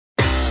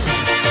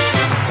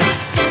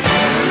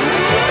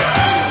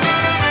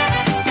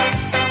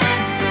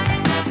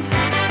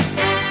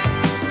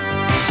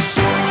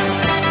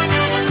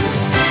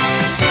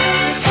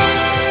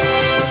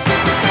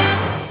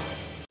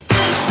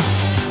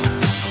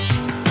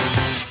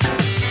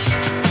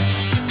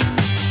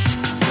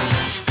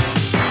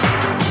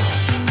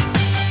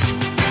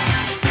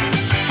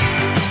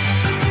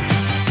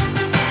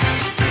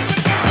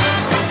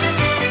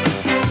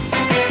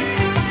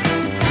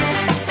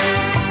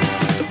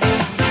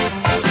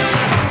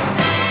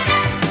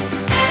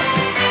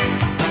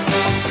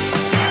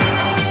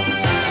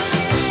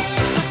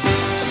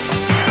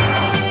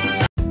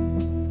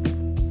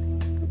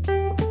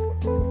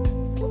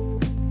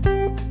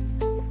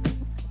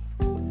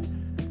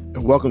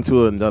Welcome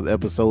to another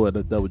episode of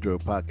the Double Drill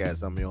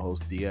Podcast. I'm your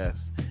host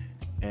DS,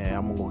 and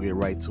I'm gonna get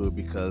right to it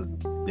because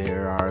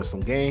there are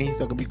some games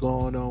that could be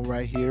going on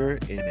right here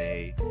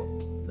in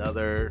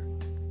another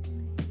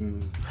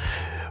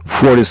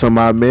 40 some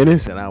odd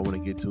minutes, and I want to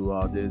get to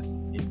all this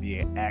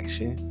NBA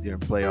action during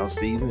playoff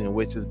season, in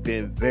which has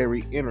been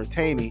very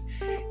entertaining.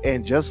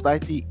 And just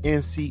like the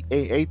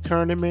NCAA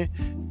tournament,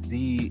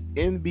 the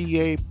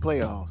NBA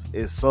playoffs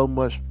is so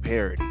much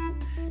parity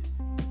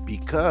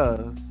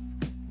because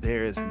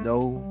there is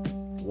no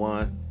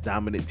one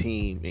dominant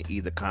team in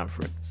either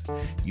conference.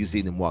 You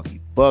see the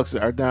Milwaukee Bucks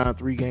are down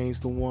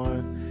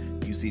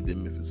 3-1. You see the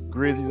Memphis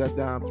Grizzlies are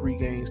down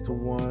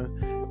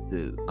 3-1.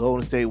 The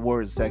Golden State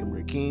Warriors and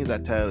Sacramento Kings are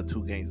tied at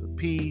 2 games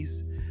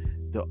apiece.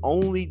 The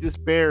only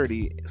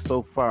disparity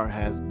so far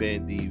has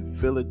been the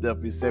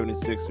Philadelphia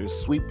 76ers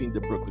sweeping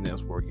the Brooklyn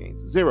Nets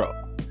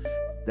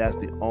 4-0. That's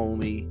the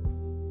only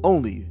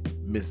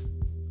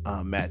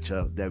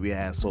matchup that we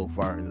have so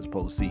far in this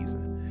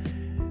postseason.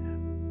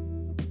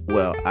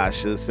 Well, I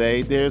should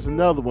say there's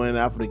another one.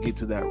 I'm going to get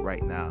to that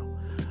right now.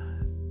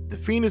 The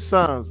Phoenix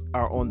Suns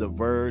are on the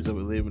verge of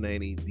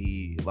eliminating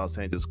the Los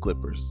Angeles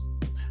Clippers.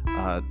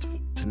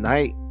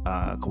 Tonight,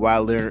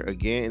 Kawhi Leonard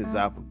again is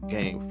out for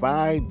Game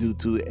 5 due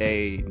to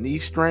a knee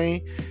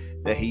strain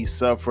that he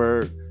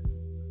suffered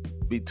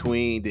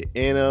between the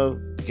end of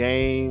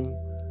Game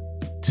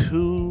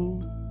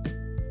 2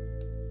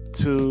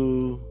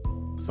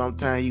 to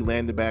sometime he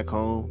landed back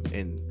home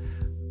in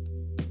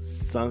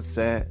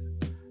Sunset.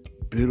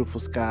 Beautiful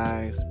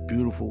skies,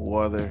 beautiful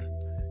weather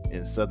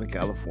in Southern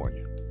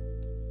California.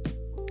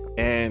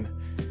 And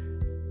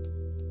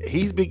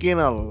he's been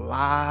getting a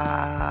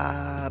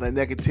lot of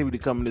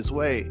negativity coming this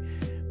way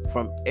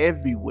from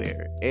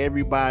everywhere.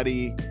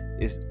 Everybody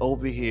is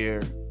over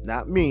here,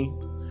 not me,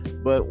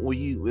 but when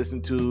you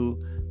listen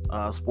to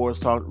sports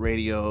talk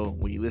radio,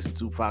 when you listen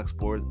to Fox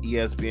Sports,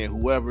 ESPN,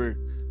 whoever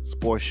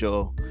sports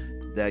show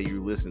that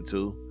you listen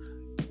to,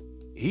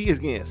 he is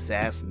getting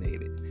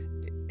assassinated.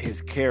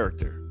 His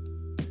character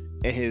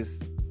and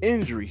his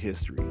injury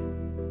history.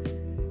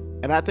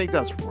 And I think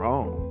that's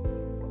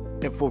wrong.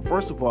 And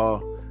first of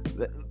all,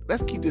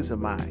 let's keep this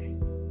in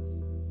mind.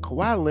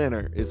 Kawhi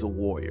Leonard is a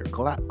warrior.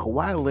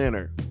 Kawhi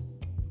Leonard,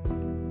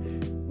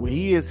 when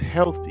he is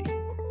healthy,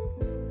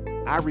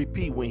 I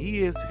repeat, when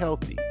he is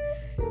healthy,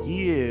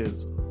 he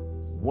is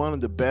one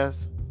of the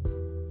best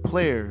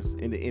players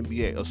in the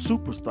NBA, a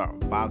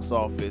superstar, box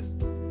office,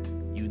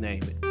 you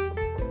name it.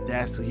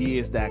 He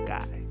is that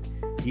guy.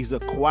 He's a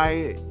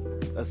quiet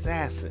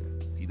assassin.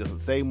 He doesn't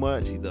say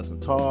much. He doesn't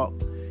talk.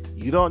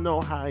 You don't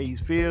know how he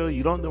feels.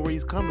 You don't know where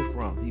he's coming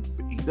from.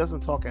 He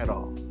doesn't talk at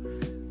all.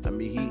 I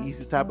mean, he's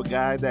the type of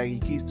guy that he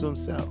keeps to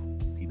himself.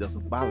 He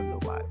doesn't bother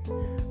nobody.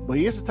 But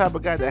he is the type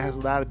of guy that has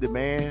a lot of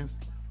demands.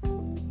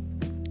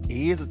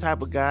 He is the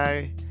type of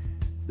guy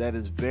that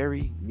is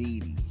very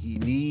needy. He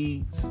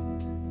needs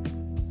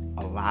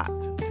a lot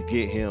to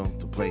get him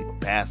to play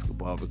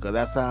basketball because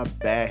that's how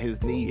bad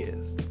his knee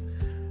is.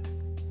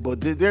 But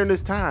during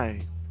this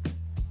time,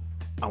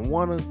 I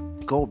want to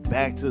go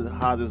back to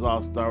how this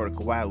all started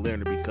with Kawhi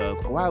Leonard because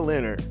Kawhi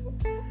Leonard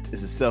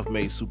is a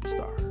self-made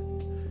superstar.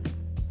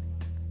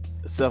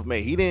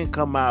 Self-made. He didn't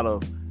come out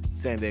of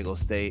San Diego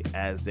State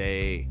as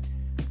a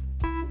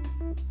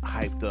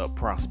hyped up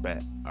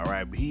prospect. All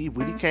right, but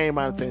when he came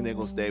out of San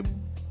Diego State,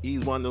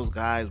 he's one of those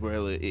guys where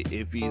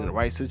if he's in the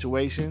right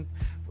situation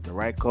with the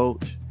right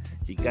coach,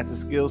 he got the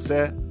skill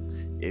set.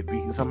 If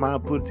he can somehow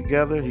put it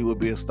together, he would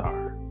be a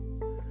star.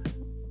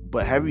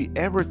 But have you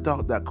ever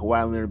thought that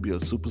Kawhi Leonard would be a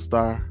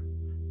superstar?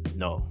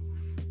 No.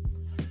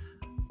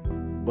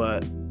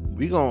 But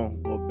we're going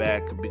to go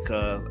back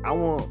because I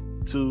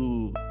want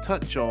to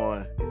touch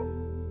on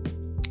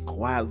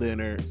Kawhi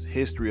Leonard's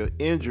history of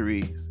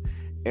injuries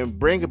and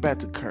bring it back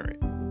to current.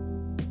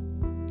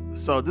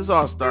 So this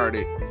all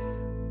started,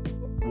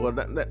 well,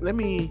 let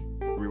me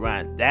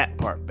rewind that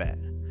part back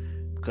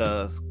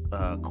because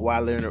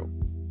Kawhi Leonard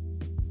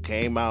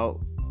came out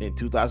in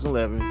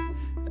 2011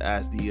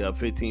 as the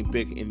 15th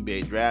pick in the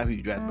NBA draft. He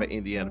was drafted by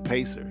Indiana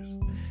Pacers.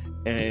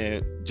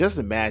 And just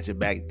imagine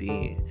back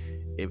then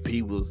if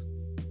he was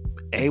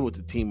able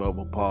to team up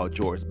with Paul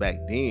George back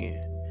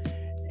then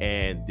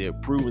and the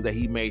improvements that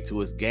he made to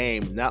his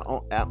game, not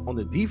on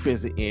the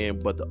defensive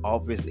end, but the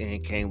offensive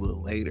end came a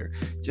little later.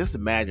 Just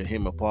imagine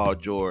him and Paul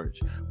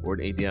George or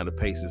the Indiana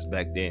Pacers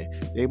back then.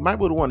 They might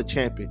would have won a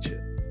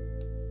championship.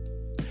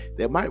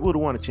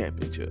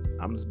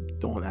 I'm just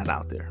throwing that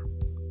out there.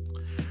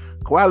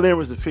 Kawhi Leonard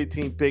was the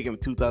 15th pick in the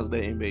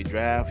 2008 NBA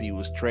draft. He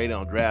was traded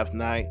on draft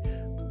night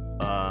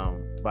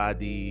by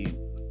the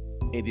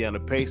Indiana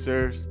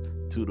Pacers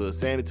to the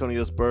San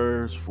Antonio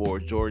Spurs for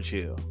George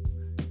Hill.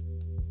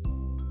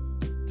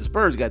 The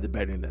Spurs got the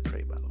better in that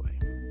trade, by the way.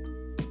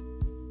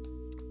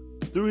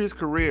 Through his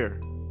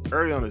career,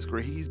 early on in his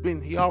career,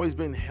 he always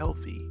been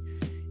healthy.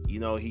 You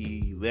know,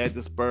 he led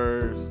the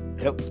Spurs,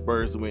 helped the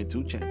Spurs to win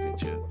 2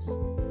 championships.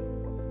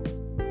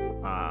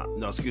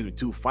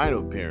 2 final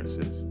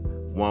appearances.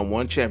 Won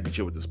 1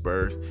 championship with the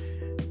Spurs.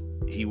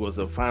 He was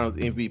a Finals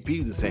MVP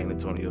with the San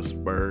Antonio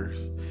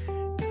Spurs.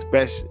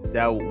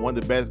 one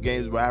of the best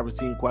games I've ever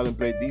seen Kawhi Leonard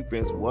play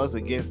defense was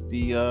against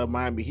the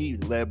Miami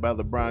Heat, led by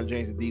LeBron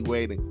James and D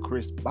Wade and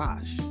Chris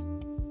Bosh.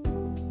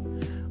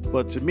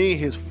 But to me,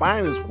 his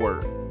finest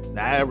work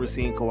that I ever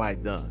seen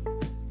Kawhi done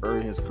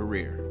early in his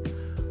career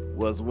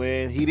was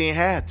when he didn't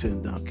have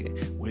Tim Duncan,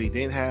 when he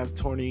didn't have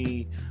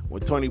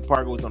when Tony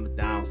Parker was on the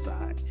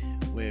downside,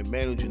 when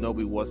Manu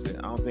Ginobili wasn't.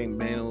 I don't think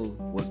Manu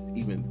was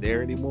even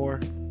there anymore.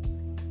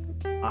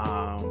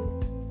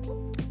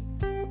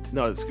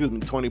 No, excuse me,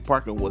 Tony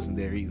Parker wasn't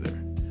there either.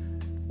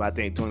 But I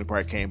think Tony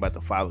Parker came back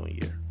the following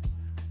year.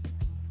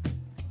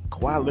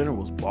 Kawhi Leonard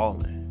was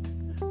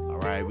balling. All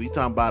right, we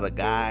talking about a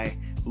guy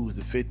who was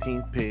the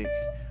 15th pick,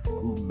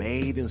 who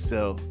made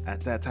himself.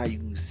 At that time, you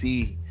can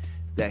see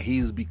that he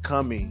was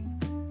becoming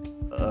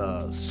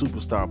a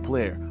superstar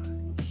player.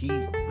 He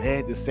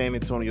led the San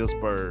Antonio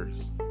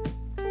Spurs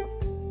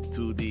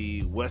to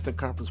the Western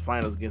Conference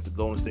Finals against the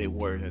Golden State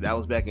Warriors, and that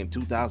was back in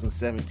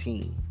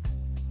 2017.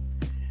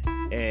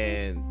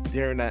 And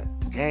during that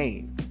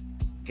game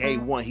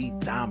one, he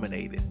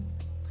dominated.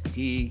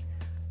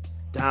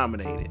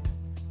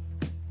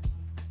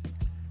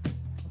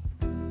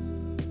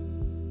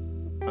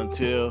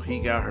 Until he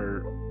got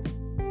hurt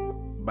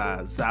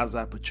by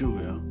Zaza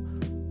Pachulia.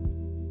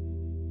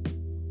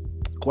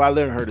 Kawhi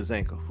Leonard hurt his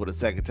ankle for the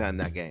second time in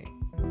that game.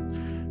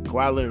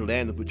 Kawhi Leonard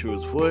landed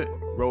Pachulia's foot,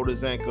 rolled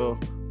his ankle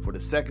for the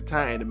second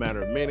time in a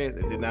matter of minutes,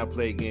 and did not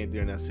play again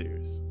during that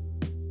series.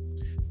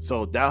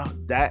 So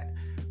that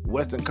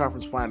Western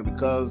Conference Final,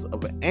 because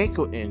of an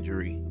ankle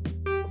injury,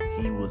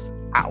 he was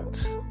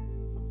out.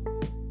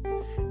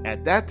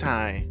 At that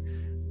time,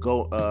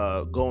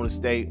 Golden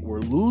State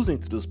were losing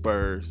to the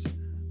Spurs.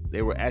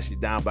 They were actually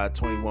down by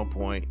 21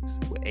 points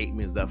with 8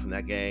 minutes left in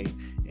that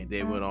game, and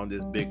they went on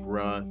this big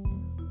run.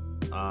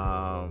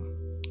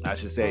 I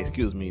should say,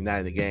 excuse me, not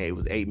in the game. It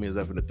was 8 minutes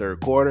left in the third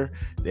quarter.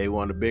 They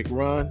won a big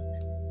run.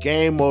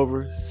 Game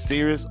over.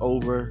 Series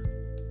over.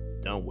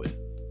 Done with.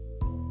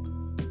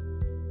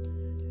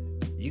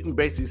 You can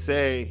basically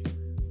say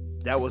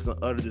that was an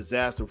utter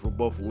disaster for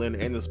both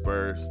Leonard and the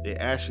Spurs. It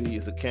actually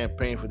is a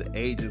campaign for the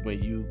ages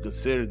when you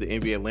consider the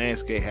NBA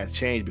landscape has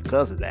changed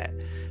because of that.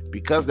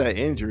 Because of that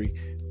injury,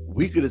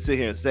 we could have sit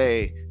here and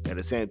say that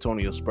the San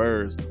Antonio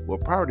Spurs will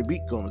probably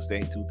beat Golden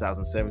State in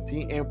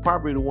 2017 and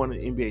probably won the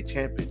NBA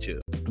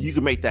championship. You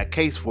can make that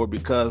case for it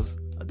because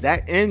of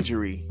that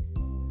injury.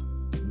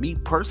 Me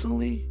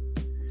personally,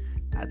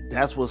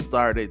 that's what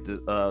started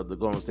the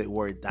Golden State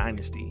Warrior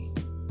dynasty.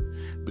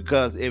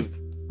 Because if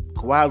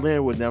Kawhi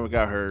Leonard would never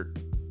got hurt,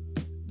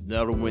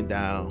 never went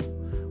down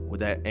with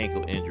that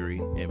ankle injury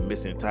and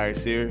missed the entire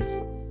series,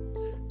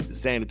 the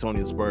San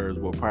Antonio Spurs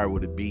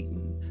would have beaten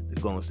the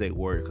Golden State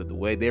Warriors, because the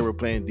way they were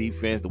playing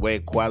defense, the way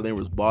Kawhi Leonard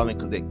was balling,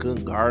 because they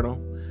couldn't guard him,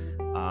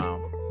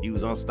 he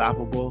was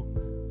unstoppable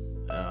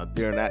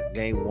during that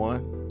game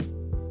one.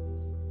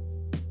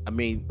 I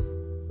mean,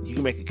 you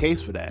can make a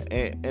case for that,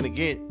 and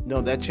again,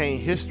 that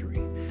changed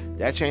history.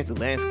 That changed the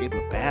landscape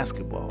of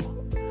basketball.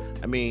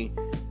 I mean,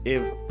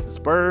 if the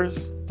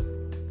Spurs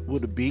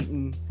would have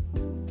beaten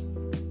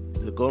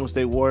the Golden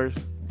State Warriors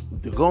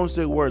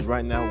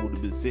right now would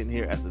have been sitting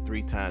here as a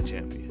 3-time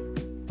champion.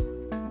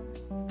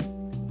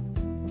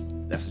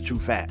 That's the true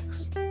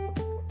facts.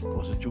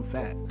 Those are true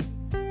facts.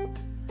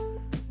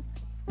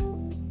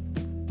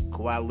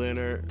 Kawhi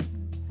Leonard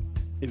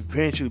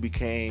eventually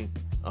became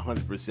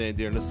 100%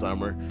 during the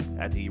summer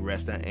after he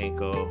rested that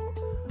ankle.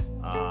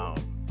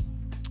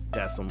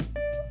 Got some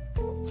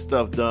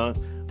stuff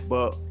done.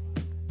 But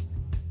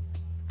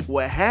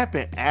what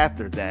happened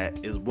after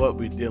that is what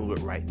we're dealing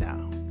with right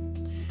now.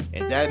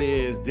 And that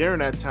is, during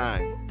that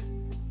time,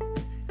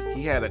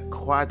 he had a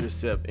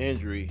quadricep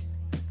injury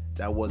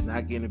that was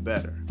not getting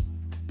better.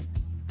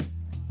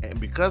 And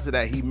because of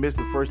that, he missed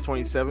the first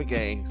 27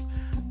 games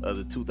of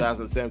the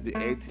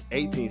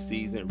 2017-18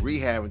 season,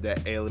 rehabbing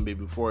that ailment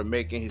before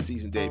making his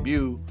season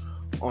debut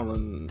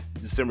on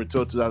December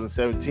 12,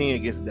 2017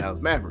 against the Dallas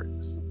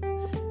Mavericks.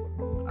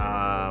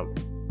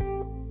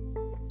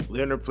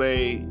 Leonard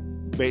played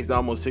based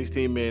almost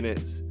 16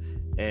 minutes,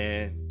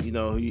 and he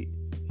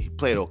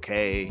played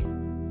okay.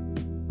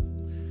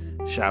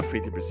 Shot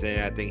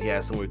 50%. I think he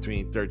had somewhere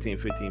between 13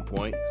 and 15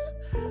 points.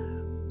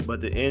 But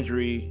the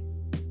injury,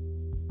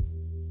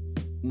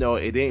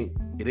 it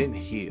didn't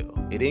heal.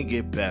 It didn't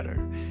get better.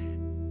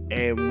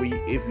 And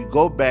if you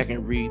go back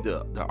and read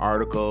the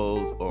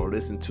articles or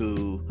listen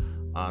to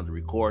the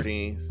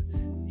recordings,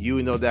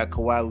 you know that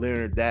Kawhi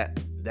Leonard, that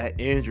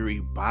injury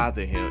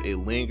bothered him. It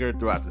lingered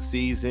throughout the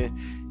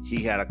season.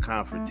 He had a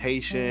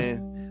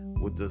confrontation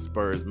with the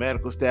Spurs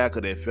medical staff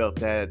because they felt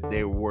that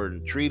they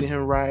weren't treating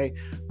him right.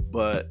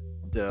 But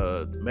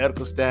the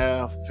medical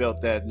staff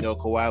felt that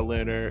Kawhi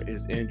Leonard,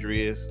 his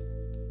injury is,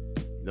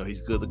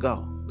 he's good to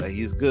go. Like,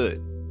 he's good.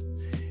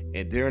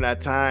 And during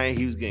that time,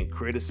 he was getting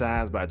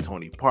criticized by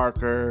Tony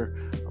Parker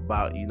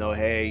about,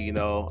 hey,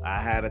 I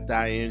had a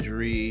thigh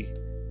injury.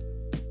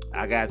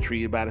 I got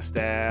treated by the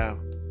staff.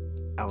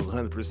 I was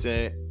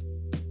 100%.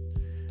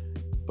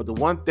 But the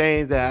one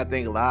thing that I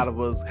think a lot of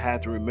us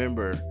had to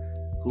remember,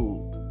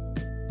 who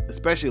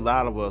especially a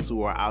lot of us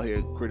who are out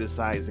here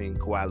criticizing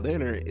Kawhi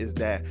Leonard, is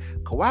that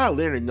Kawhi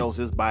Leonard knows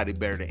his body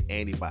better than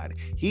anybody.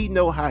 He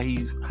know how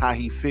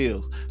he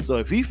feels. So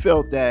if he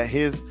felt that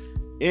his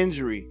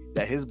injury,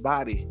 that his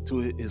body to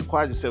his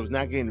quadricep was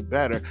not getting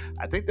better,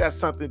 I think that's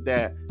something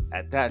that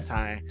at that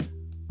time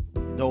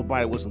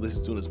nobody wasn't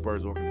listening to in the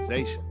Spurs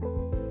organization.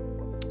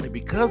 And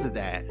because of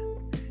that,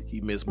 he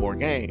missed more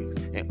games.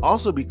 And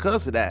also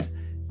because of that,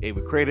 it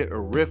created a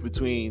rift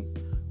between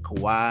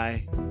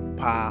Kawhi,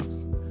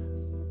 Pops,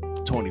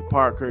 Tony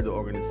Parker, the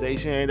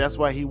organization, and that's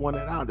why he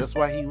wanted out. That's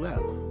why he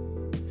left.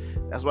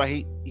 That's why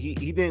he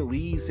didn't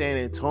leave San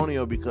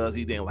Antonio because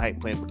he didn't like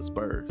playing for the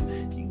Spurs.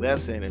 He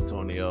left San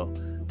Antonio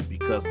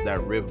because of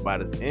that rift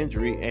about his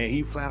injury, and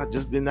he flat out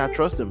just did not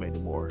trust him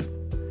anymore.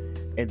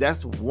 And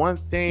that's one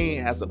thing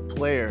as a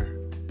player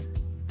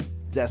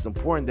that's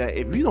important, that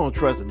if you don't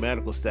trust the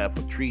medical staff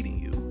for treating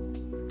you,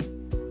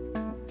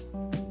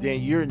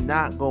 then you're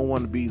not going to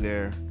want to be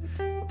there,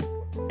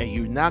 and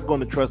you're not going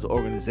to trust the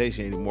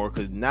organization anymore,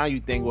 because now you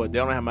think, well, they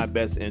don't have my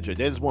best interest.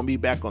 They just want me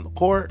back on the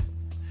court.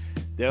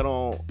 They're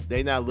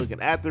not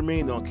looking after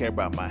me. They don't care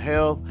about my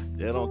health.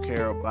 They don't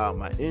care about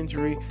my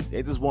injury.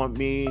 They just want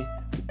me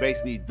to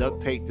basically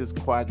duct tape this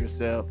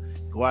quadricep,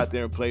 go out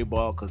there and play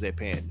ball because they're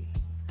paying me.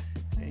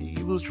 And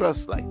you lose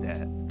trust like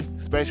that,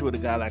 especially with a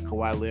guy like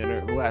Kawhi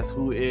Leonard,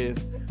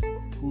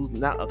 who's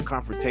not a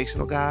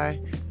confrontational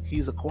guy.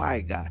 He's a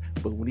quiet guy,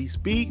 but when he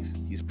speaks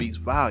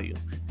volume.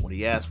 When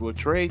he asked for a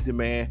trade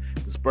demand,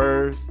 the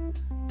Spurs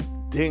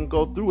didn't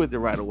go through with it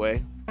right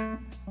away,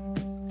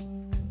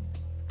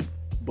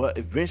 but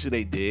eventually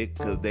they did,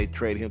 because they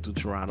traded him to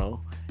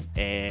Toronto,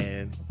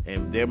 and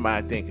their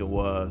mind thinking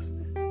was,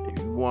 if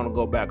you want to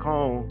go back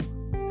home,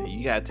 then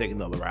you got to take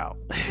another route.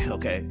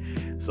 Okay,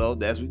 so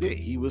that's what he did.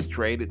 He was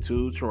traded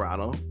to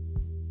Toronto,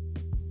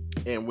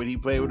 and when he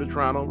played with the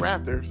Toronto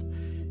Raptors,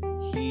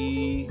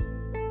 he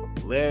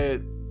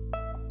led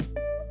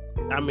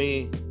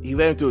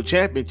him to a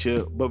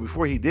championship. But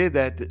before he did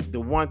that, the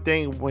one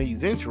thing when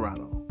he's in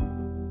Toronto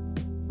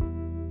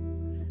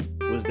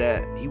was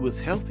that he was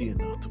healthy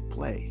enough to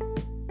play.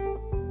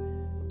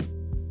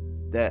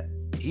 That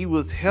he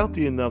was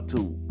healthy enough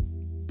to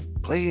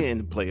play in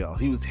the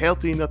playoffs. He was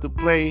healthy enough to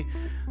play.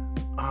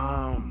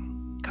 I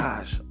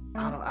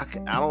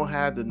don't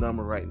have the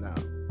number right now,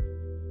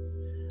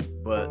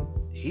 but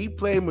he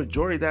played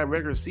majority of that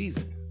regular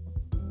season.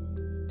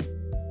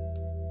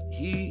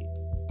 He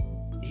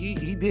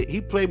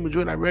played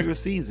majority of that regular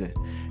season.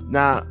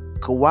 Now,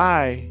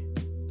 Kawhi,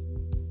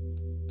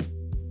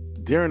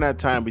 during that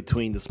time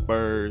between the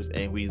Spurs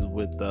and we was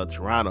with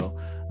Toronto,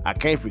 I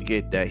can't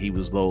forget that he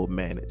was load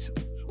managed.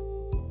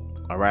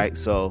 All right,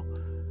 so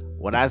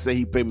when I say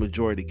he played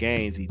majority of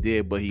games, he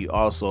did, but he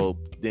also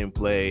didn't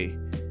play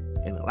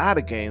in a lot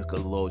of games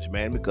because of load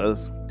management,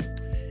 because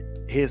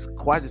his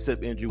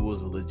quadricep injury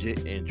was a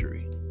legit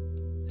injury,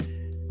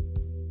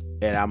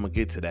 and I'm gonna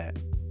get to that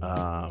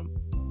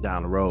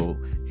down the road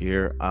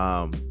here.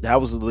 That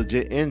was a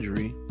legit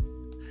injury,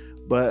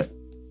 but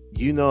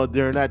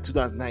during that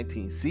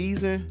 2019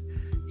 season,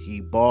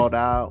 he balled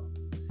out.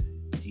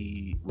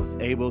 He was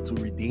able to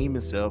redeem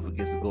himself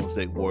against the Golden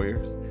State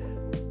Warriors,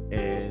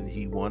 and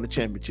he won the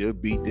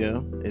championship, beat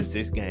them in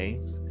 6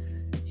 games.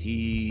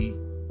 He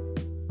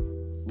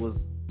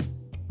was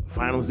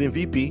Finals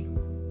MVP.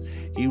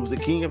 He was the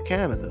King of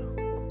Canada.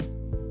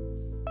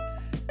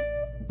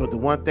 But the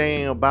one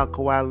thing about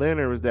Kawhi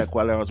Leonard is that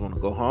Kawhi Leonard always want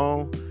to go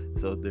home.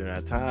 So during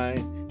that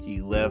time, he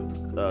left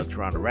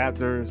Toronto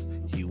Raptors.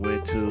 He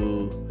went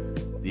to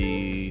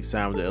the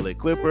signed with the LA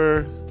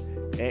Clippers.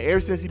 And ever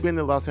since he's been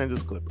the Los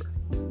Angeles Clipper,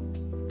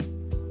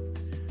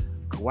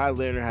 Kawhi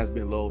Leonard has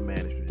been load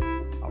management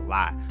a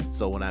lot.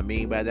 So what I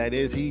mean by that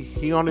is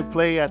he only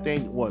played, I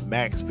think,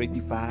 max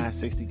 55,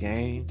 60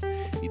 games.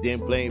 He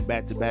didn't play in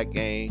back-to-back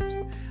games.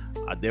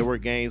 There were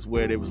games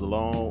where there was a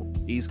long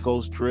East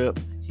Coast trip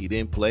he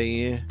didn't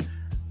play in.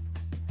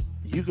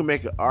 You can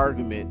make an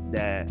argument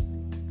that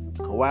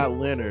Kawhi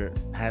Leonard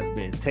has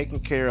been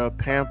taken care of,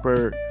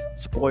 pampered,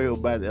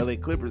 spoiled by the LA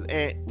Clippers,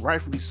 and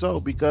rightfully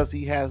so, because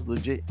he has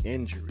legit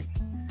injury.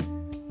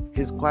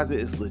 His quadricep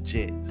is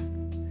legit.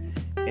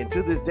 And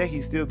to this day,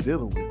 he's still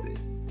dealing with it.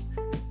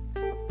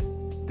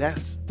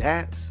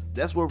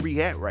 That's where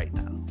we at right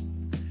now.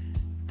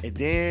 And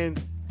then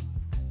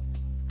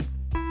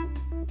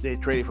they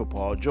traded for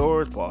Paul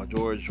George. Paul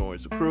George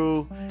joins the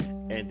crew,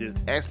 and this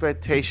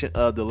expectation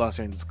of the Los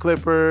Angeles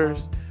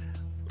Clippers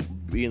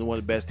being one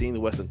of the best teams in the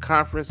Western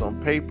Conference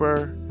on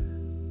paper,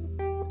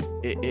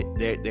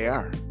 they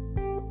are.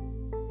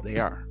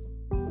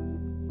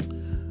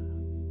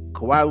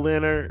 Kawhi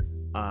Leonard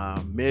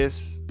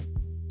missed.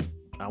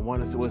 I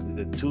want to say, was it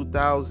the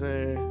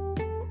 2000?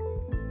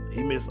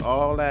 He missed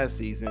all last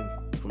season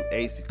from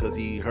AC because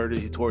he hurt it.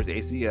 He tore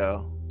his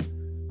ACL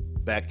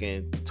back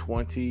in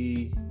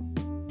 20.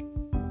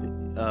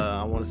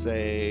 I want to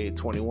say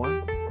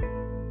 21.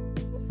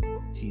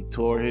 He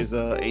tore his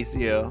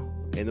ACL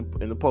in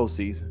the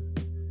postseason.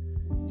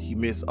 He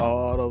missed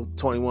all the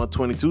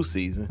 21-22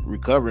 season,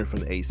 recovering from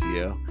the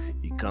ACL.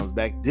 He comes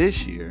back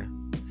this year,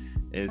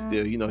 and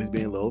still, he's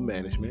being low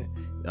management.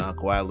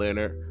 Kawhi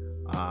Leonard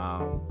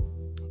um,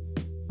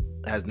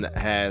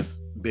 has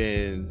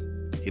been.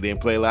 He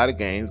didn't play a lot of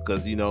games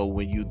because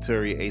when you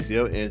tear your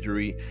ACL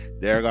injury,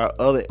 there are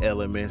other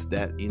elements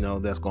that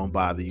that's going to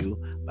bother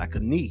you, like a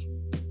knee,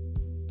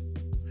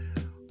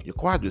 your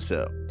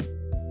quadricep,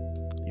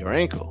 your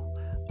ankle.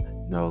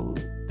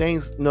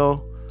 Things,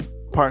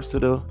 parts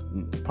of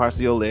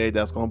your leg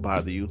that's going to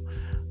bother you.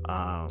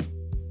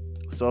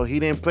 So he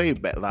didn't play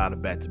a lot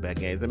of back-to-back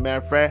games. As a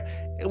matter of fact,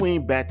 it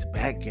wasn't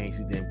back-to-back games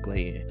he didn't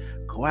play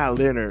in. Kawhi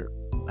Leonard,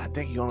 I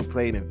think he only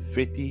played in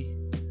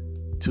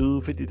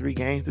 52, 53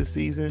 games this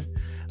season.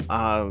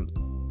 I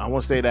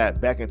want to say that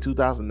back in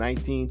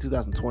 2019,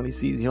 2020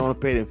 season, he only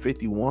played in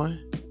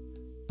 51.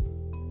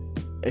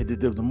 And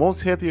the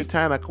most healthier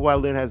time that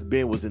Kawhi Leonard has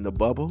been was in the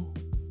bubble,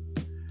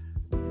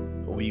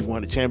 when he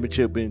won the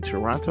championship in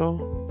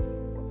Toronto,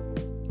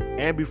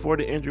 and before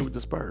the injury with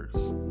the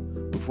Spurs,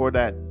 before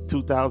that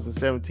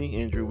 2017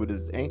 injury with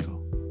his ankle.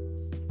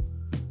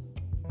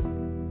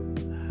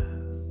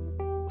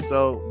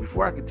 So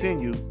before I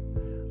continue,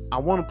 I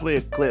want to play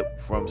a clip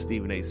from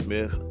Stephen A.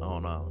 Smith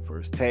on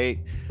First Take,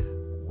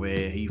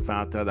 where he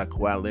found out that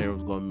Kawhi Leonard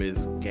was going to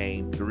miss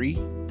Game 3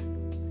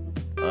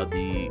 of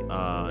the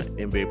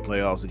NBA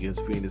playoffs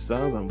against Phoenix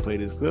Suns. I'm going to play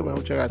this clip. I'm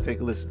going to check out, take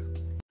a listen.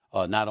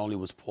 Not only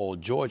was Paul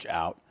George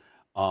out,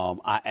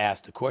 I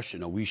asked the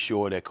question, are we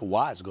sure that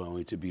Kawhi is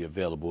going to be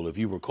available? If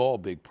you recall,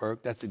 Big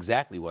Perk, that's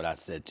exactly what I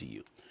said to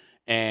you.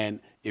 And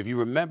if you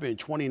remember in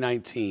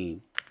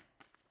 2019,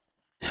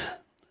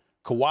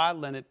 Kawhi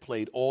Leonard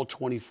played all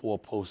 24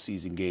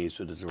 postseason games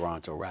for the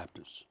Toronto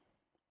Raptors.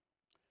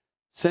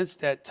 Since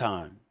that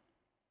time,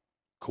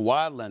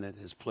 Kawhi Leonard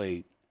has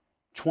played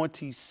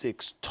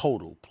 26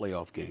 total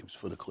playoff games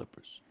for the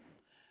Clippers.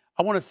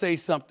 I want to say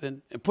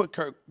something and put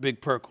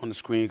Big Perk on the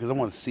screen because I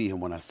want to see him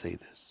when I say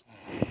this.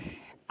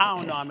 I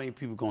don't know how many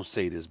people are going to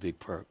say this, Big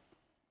Perk,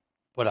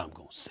 but I'm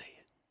going to say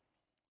it.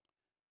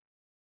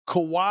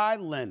 Kawhi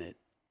Leonard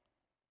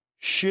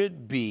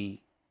should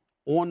be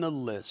on the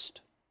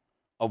list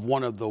of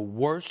one of the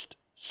worst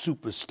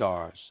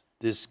superstars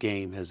this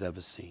game has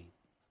ever seen.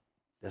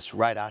 That's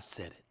right, I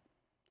said it.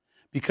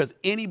 Because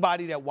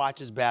anybody that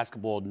watches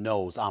basketball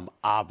knows I'm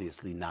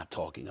obviously not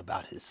talking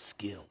about his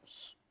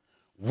skills.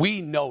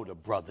 We know the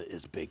brother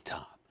is big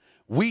time.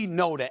 We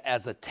know that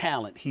as a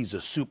talent, he's a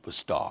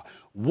superstar.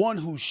 One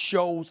who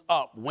shows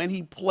up when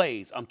he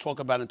plays, I'm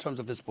talking about in terms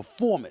of his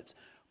performance,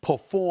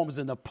 performs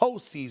in the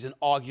postseason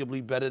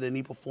arguably better than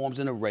he performs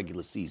in the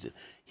regular season.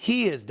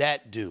 He is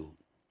that dude.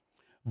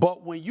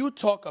 But when you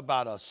talk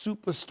about a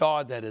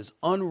superstar that is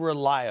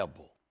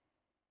unreliable,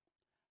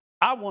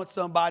 I want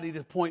somebody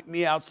to point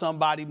me out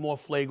somebody more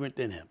flagrant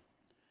than him.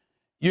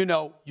 You're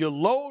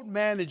load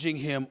managing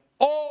him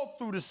all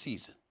through the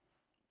season.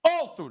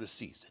 All through the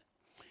season.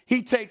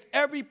 He takes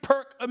every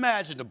perk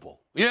imaginable.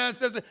 Yes,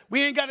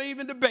 we ain't got to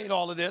even debate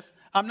all of this.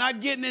 I'm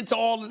not getting into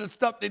all of the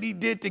stuff that he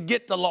did to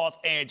get to Los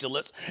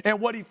Angeles and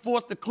what he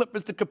forced the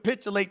Clippers to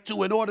capitulate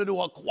to in order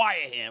to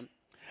acquire him.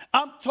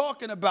 I'm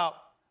talking about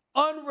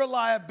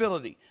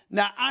unreliability.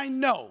 Now, I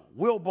know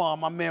Wilbon,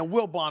 my man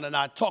Wilbon, and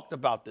I talked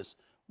about this.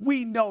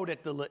 We know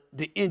that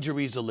the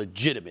injuries are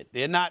legitimate.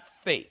 They're not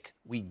fake.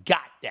 We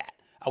got that.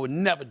 I would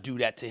never do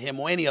that to him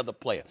or any other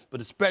player,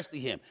 but especially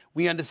him.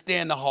 We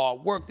understand the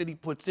hard work that he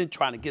puts in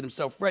trying to get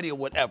himself ready or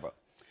whatever.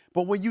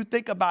 But when you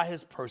think about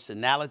his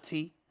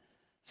personality,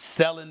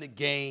 selling the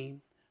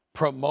game,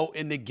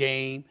 promoting the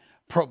game,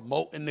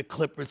 promoting the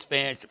Clippers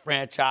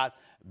franchise,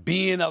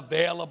 being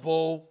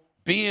available.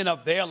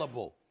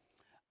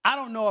 I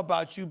don't know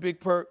about you, Big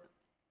Perk.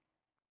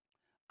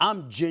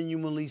 I'm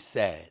genuinely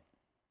sad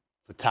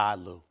for Ty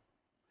Lue.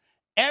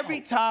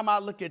 Every time I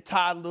look at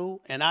Ty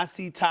Lue and I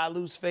see Ty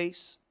Lue's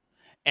face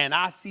and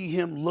I see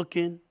him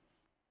looking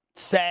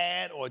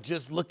sad or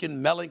just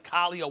looking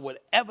melancholy or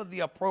whatever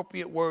the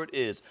appropriate word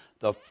is,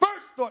 the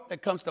first thought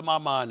that comes to my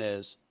mind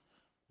is,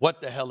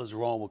 what the hell is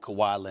wrong with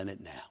Kawhi Leonard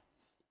now?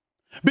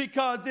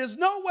 Because there's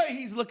no way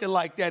he's looking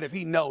like that if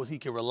he knows he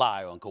can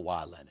rely on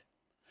Kawhi Leonard,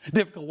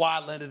 if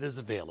Kawhi Leonard is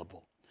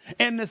available.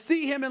 And to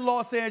see him in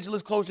Los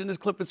Angeles coaching this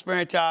Clippers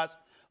franchise,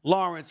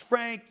 Lawrence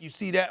Frank, you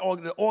see that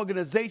the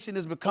organization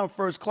has become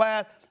first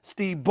class.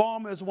 Steve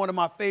Ballmer is one of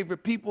my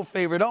favorite people,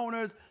 favorite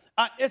owners.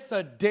 It's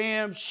a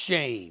damn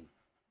shame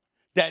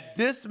that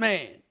this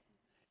man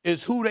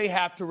is who they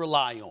have to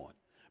rely on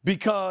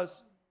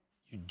because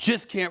you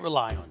just can't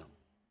rely on him.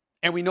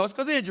 And we know it's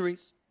because of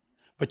injuries,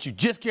 but you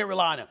just can't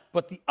rely on him.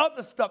 But the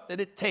other stuff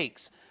that it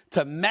takes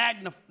to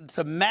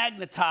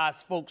magnetize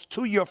folks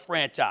to your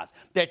franchise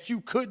that you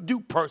could do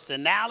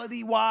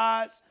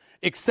personality-wise,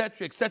 et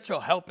cetera,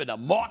 helping to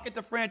market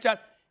the franchise.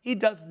 He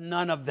does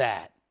none of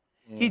that.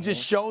 He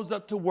just shows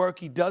up to work.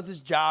 He does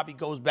his job. He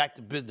goes back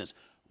to business.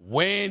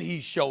 When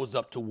he shows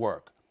up to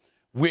work,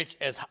 which,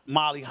 as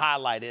Molly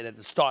highlighted at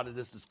the start of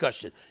this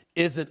discussion,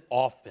 isn't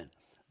often.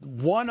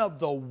 One of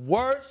the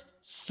worst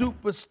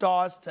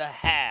superstars to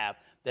have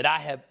that I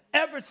have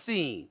ever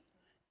seen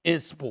in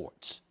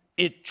sports.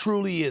 It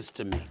truly is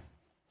to me.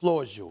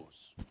 Floor is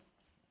yours.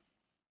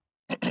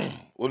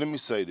 Well, let me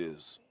say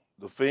this.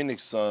 The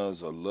Phoenix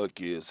Suns are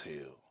lucky as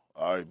hell,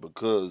 all right,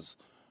 because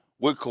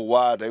with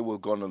Kawhi, they were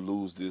going to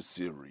lose this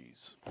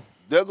series.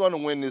 They're going to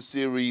win this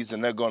series,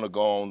 and they're going to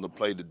go on to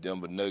play the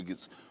Denver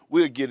Nuggets.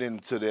 We'll get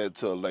into that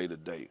to a later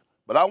date.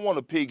 But I want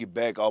to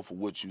piggyback off of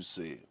what you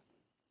said.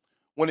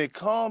 When it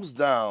comes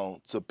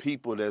down to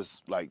people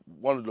that's like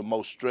one of the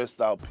most stressed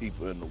out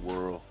people in the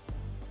world,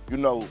 you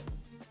know,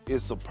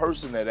 it's a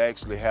person that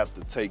actually have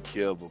to take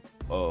care of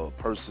a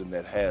person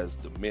that has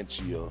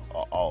dementia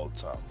or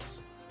Alzheimer's.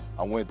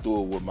 I went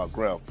through it with my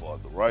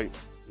grandfather, right?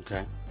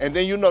 Okay. And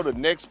then you know the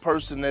next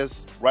person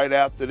that's right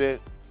after that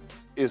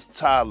is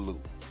Ty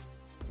Lue.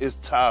 It's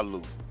Ty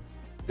Lue.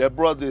 That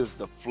brother is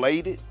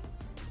deflated.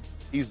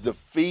 He's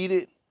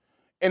defeated.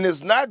 And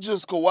it's not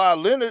just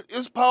Kawhi Leonard,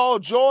 it's Paul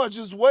George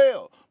as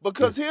well.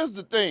 Because here's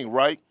the thing,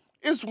 right?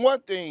 It's one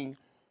thing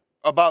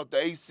about the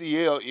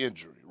ACL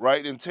injury,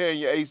 right? And tearing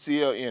your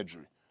ACL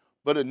injury.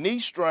 But a knee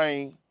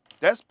strain,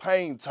 that's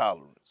pain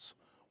tolerance.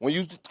 When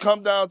you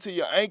come down to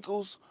your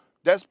ankles,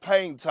 that's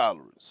pain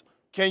tolerance.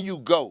 Can you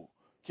go?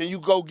 Can you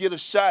go get a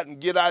shot and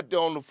get out there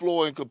on the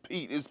floor and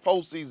compete? It's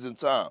postseason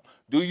time.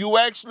 Do you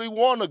actually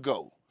want to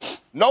go?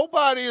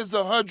 Nobody is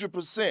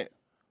 100%.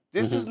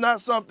 This is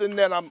not something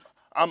that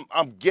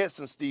I'm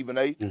guessing, Stephen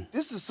A.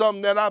 This is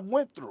something that I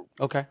went through.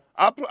 Okay.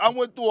 I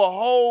went through a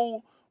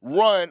whole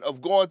run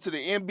of going to the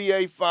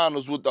NBA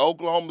Finals with the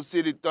Oklahoma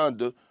City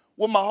Thunder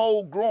with my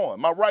whole groin,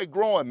 my right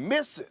groin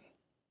missing.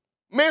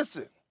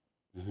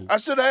 I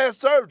should have had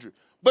surgery.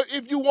 But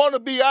if you want to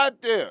be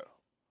out there,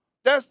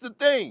 that's the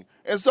thing.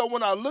 And so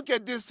when I look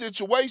at this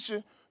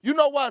situation, you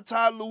know why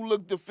Ty Lue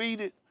looked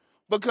defeated?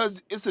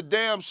 Because it's a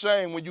damn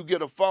shame when you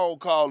get a phone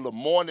call the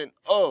morning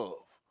of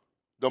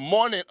the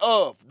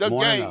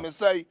game and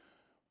say,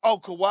 oh,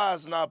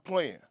 Kawhi's not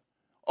playing.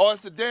 Or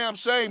it's a damn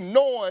shame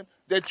knowing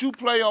that you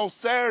play on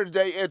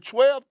Saturday at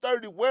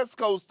 12:30 West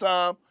Coast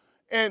time,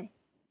 and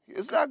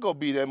it's not going to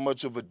be that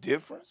much of a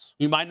difference.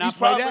 He might not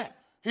play that.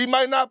 He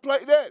might not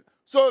play that.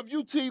 So if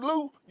you T.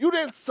 Lue, you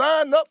didn't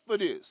sign up for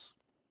this.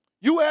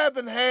 You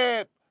haven't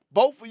had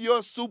both of your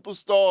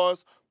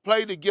superstars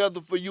play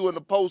together for you in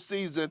the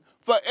postseason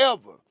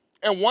forever.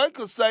 And one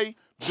could say,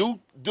 due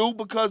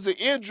because of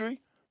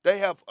injury, they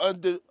have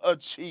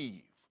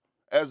underachieved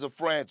as a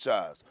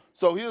franchise.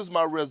 So here's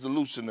my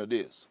resolution of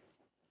this.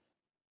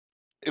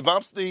 If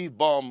I'm Steve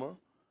Ballmer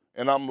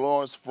and I'm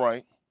Lawrence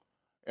Frank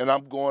and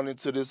I'm going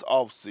into this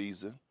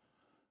offseason,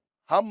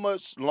 how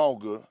much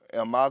longer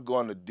am I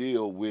going to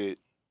deal with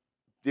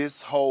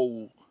this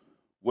whole,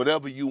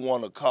 whatever you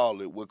want to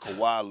call it, with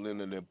Kawhi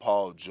Leonard and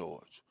Paul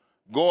George?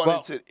 Going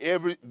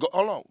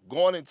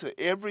into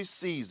every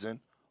season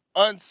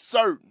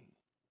uncertain.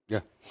 Yeah.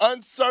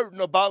 Uncertain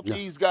about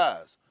these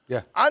guys.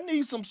 Yeah. I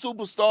need some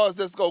superstars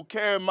that's going to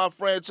carry my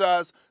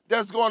franchise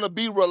that's going to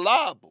be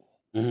reliable.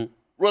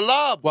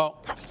 Reliable.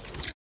 Well,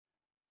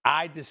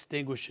 I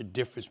distinguish a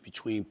difference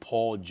between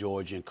Paul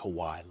George and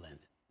Kawhi Leonard.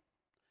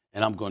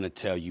 And I'm going to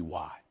tell you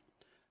why.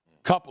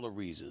 Couple of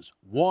reasons.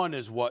 One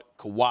is what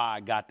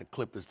Kawhi got the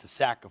Clippers to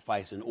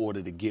sacrifice in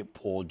order to get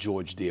Paul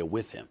George there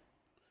with him.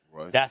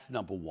 Right. That's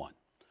number one.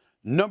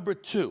 Number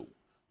two,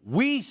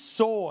 we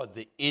saw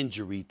the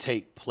injury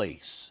take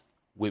place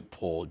with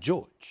Paul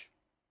George.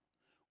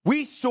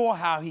 We saw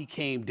how he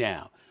came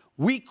down.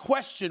 We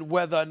questioned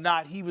whether or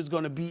not he was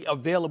going to be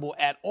available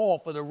at all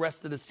for the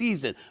rest of the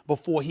season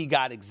before he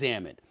got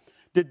examined.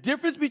 The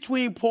difference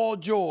between Paul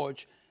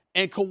George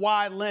and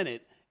Kawhi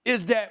Leonard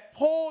is that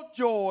Paul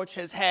George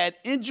has had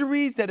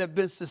injuries that have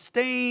been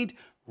sustained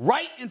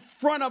right in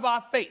front of our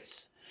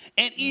face.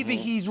 And either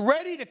he's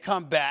ready to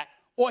come back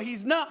or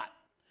he's not.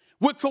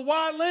 With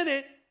Kawhi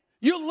Leonard,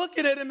 you're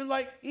looking at him and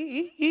like,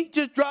 he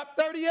just dropped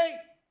 38.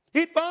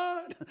 He's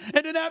fine.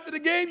 And then after the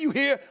game, you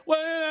hear,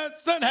 well,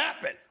 something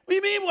happened. What do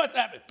you mean what's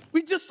happened?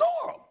 We just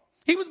saw him.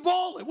 He was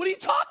balling. What are you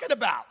talking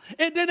about?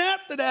 And then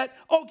after that,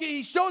 okay,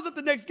 he shows up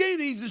the next game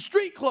and he's in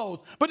street clothes.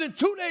 But then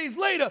 2 days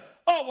later,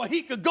 oh, well,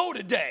 he could go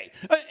today.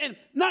 And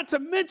not to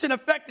mention the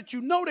fact that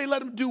you know they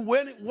let him do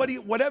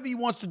whatever he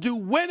wants to do,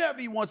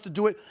 whenever he wants to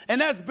do it. And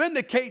that's been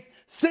the case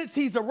since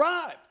he's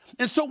arrived.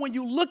 And so when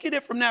you look at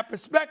it from that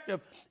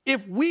perspective,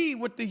 if we,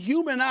 with the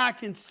human eye,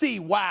 can see,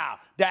 wow,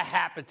 that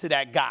happened to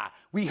that guy,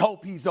 we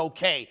hope he's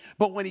okay.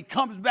 But when he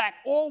comes back,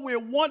 all we're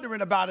wondering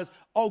about is,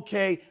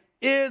 okay,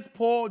 is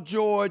Paul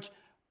George,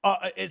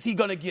 is he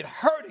going to get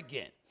hurt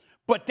again?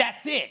 But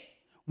that's it.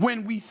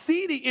 When we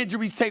see the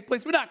injuries take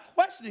place, we're not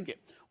questioning it.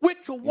 With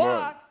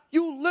Kawhi,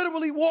 you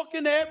literally walk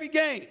into every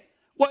game.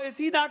 Well, is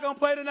he not going to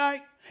play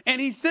tonight?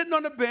 And he's sitting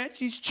on the bench.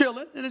 He's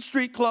chilling in his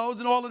street clothes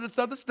and all of this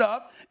other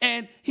stuff.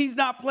 And he's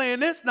not playing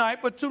this night,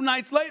 but 2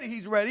 nights later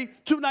he's ready.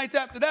 2 nights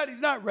after that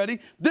he's not ready.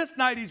 This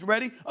night he's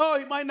ready. Oh,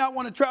 he might not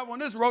want to travel on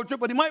this road trip,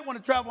 but he might want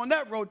to travel on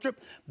that road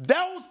trip.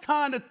 Those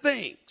kind of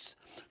things,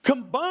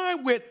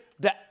 combined with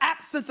the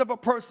absence of a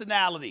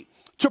personality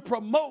to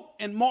promote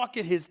and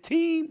market his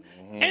team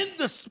and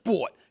the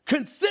sport,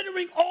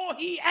 considering all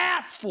he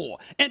asks for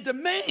and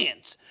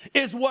demands,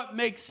 is what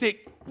makes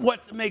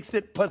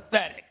it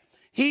pathetic.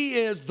 He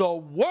is the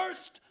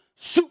worst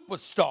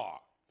superstar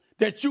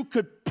that you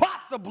could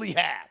possibly possibly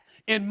have,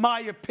 in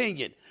my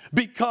opinion,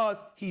 because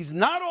he's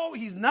not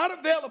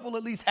available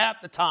at least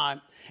half the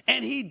time,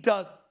 and he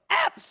does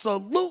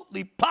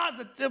absolutely,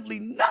 positively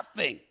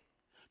nothing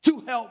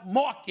to help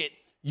market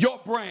your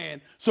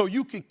brand so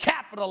you can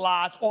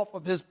capitalize off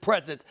of his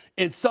presence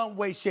in some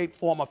way, shape,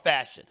 form, or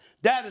fashion.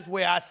 That is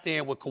where I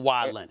stand with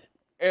Kawhi Leonard.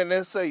 And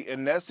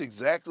that's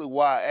exactly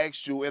why I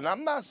asked you. And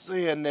I'm not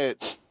saying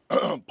that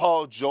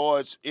Paul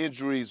George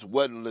injuries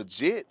wasn't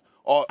legit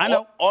or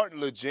aren't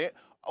legit.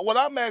 What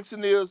I'm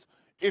asking is,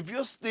 if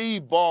you're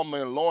Steve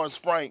Ballmer and Lawrence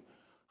Frank,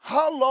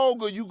 how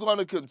long are you going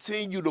to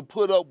continue to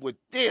put up with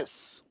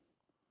this?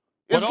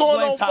 It's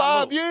going on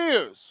 5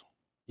 years.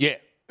 Yeah,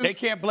 they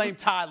can't blame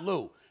Ty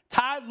Lue.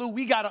 Ty Lue,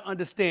 we got to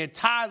understand,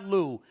 Ty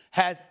Lue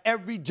has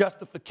every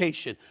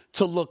justification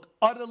to look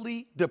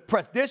utterly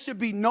depressed. There should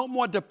be no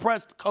more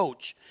depressed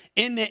coach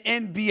in the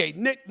NBA.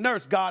 Nick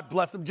Nurse, God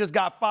bless him, just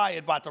got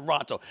fired by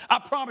Toronto. I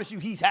promise you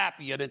he's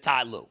happier than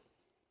Ty Lue.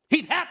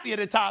 He's happier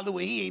than Ty Lue,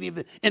 and he ain't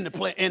even in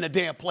the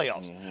damn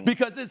playoffs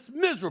because it's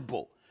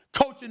miserable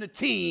coaching a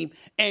team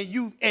and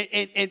your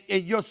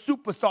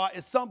superstar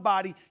is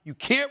somebody you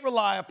can't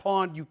rely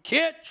upon, you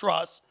can't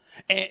trust.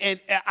 And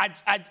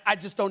I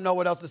just don't know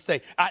what else to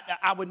say.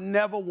 I would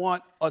never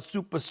want a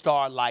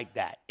superstar like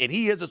that. And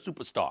he is a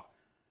superstar.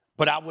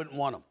 But I wouldn't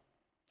want him.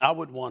 I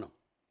wouldn't want him.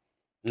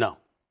 No.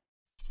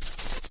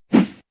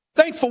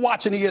 Thanks for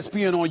watching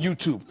ESPN on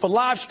YouTube. For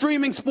live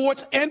streaming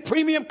sports and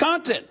premium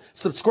content,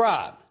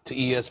 subscribe to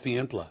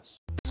ESPN+.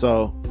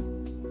 So,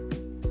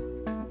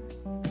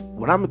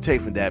 what I'm going to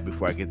take from that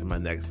before I get to my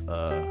next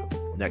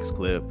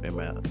clip and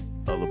my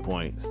other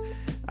points,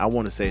 I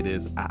want to say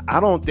this. I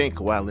don't think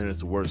Kawhi Leonard is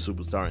the worst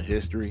superstar in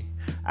history.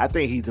 I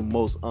think he's the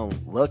most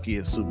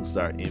unluckiest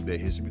superstar in NBA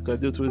history because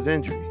due to his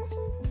injuries.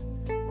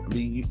 I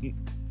mean,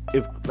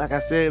 if like I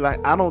said, like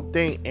I don't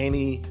think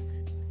any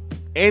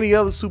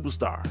other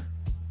superstar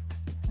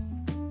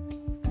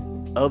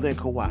other than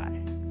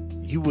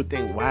Kawhi, you would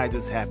think why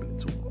this happened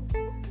to him.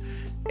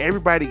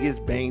 Everybody gets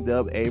banged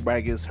up.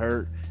 Everybody gets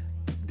hurt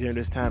during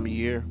this time of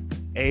year.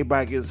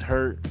 Everybody gets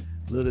hurt.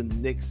 Little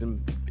nicks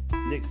and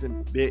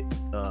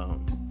bits,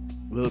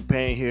 little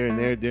pain here and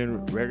there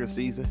during the regular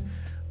season.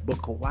 But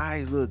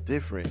Kawhi is a little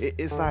different.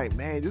 It's like,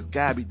 man, this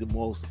guy be the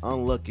most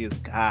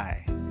unluckiest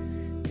guy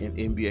in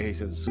NBA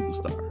as a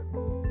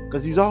superstar.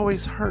 Because he's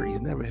always hurt.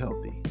 He's never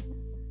healthy.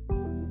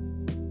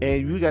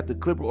 And you got the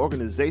Clipper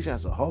organization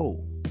as a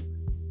whole.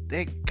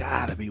 They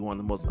gotta be one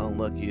of the most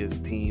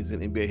unluckiest teams in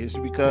NBA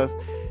history because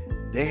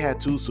they had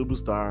two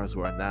superstars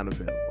who are not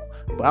available.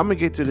 But I'm gonna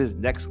get to this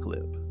next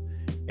clip.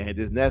 And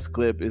this next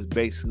clip is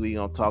basically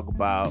gonna talk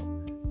about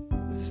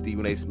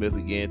Stephen A. Smith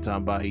again,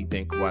 talking about he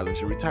think Kawhi Leonard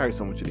should retire.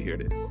 So I want you to hear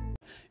this.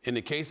 In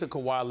the case of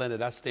Kawhi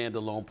Leonard, I stand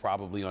alone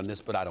probably on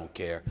this, but I don't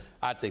care.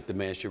 I think the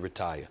man should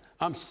retire.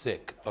 I'm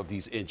sick of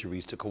these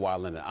injuries to Kawhi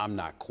Leonard. I'm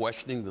not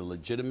questioning the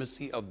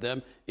legitimacy of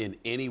them in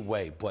any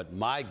way, but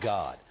my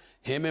God,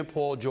 him and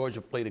Paul George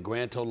have played a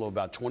grand total of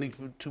about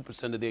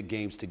 22% of their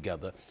games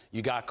together.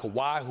 You got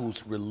Kawhi,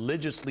 who's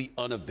religiously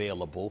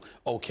unavailable,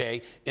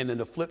 okay? And then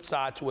the flip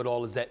side to it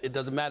all is that it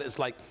doesn't matter. It's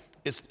like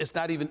it's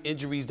not even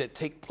injuries that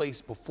take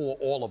place before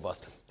all of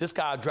us. This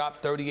guy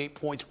dropped 38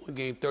 points one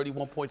game,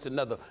 31 points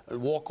another,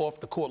 and walk off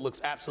the court,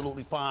 looks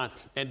absolutely fine.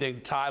 And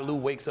then Ty Lue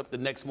wakes up the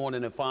next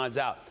morning and finds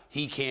out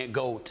he can't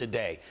go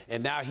today.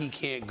 And now he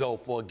can't go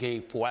for a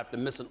game 4 after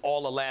missing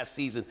all of last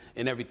season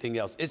and everything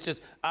else. It's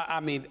just,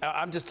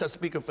 I'm just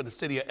speaking for the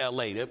city of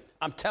L.A.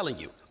 I'm telling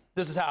you,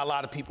 this is how a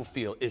lot of people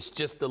feel. It's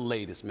just the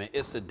latest, man.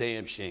 It's a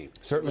damn shame.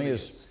 Certainly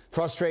is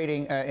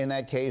frustrating in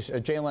that case.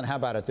 Jalen, how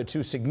about it? The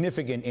two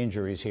significant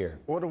injuries here.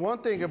 Well, the one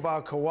thing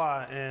about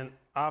Kawhi, and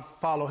I've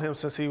followed him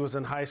since he was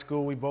in high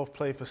school. We both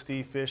played for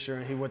Steve Fisher,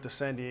 and he went to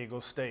San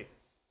Diego State.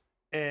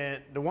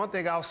 And the one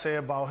thing I'll say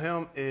about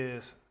him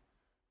is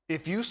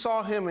if you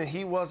saw him and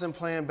he wasn't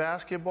playing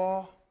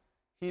basketball,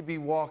 he'd be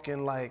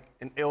walking like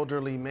an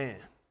elderly man.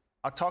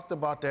 I talked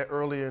about that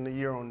earlier in the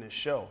year on this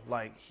show.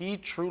 Like, he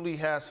truly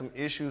has some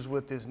issues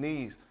with his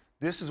knees.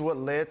 This is what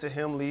led to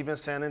him leaving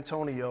San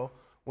Antonio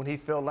when he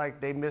felt like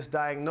they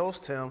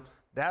misdiagnosed him.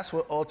 That's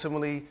what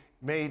ultimately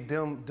made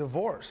them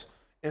divorce.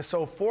 And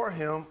so for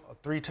him, a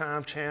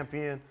 3-time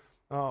champion,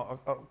 a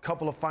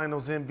couple of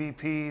finals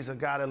MVPs, a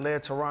guy that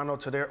led Toronto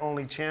to their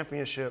only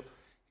championship,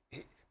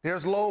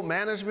 there's load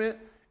management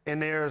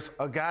and there's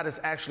a guy that's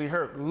actually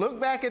hurt. Look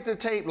back at the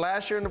tape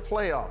last year in the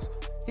playoffs.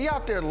 He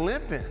out there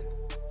limping.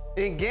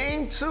 In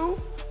game 2,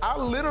 I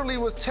literally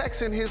was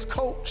texting his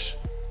coach,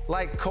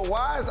 like,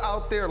 Kawhi's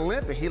out there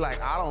limping. He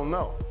like, I don't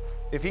know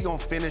if he gonna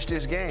finish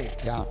this game.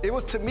 Yeah. It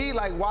was to me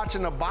like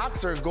watching a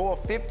boxer go a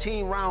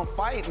 15-round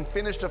fight and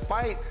finish the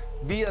fight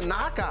via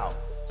knockout.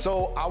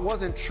 So I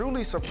wasn't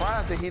truly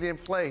surprised that he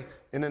didn't play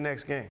in the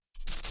next game.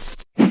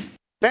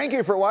 Thank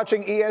you for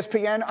watching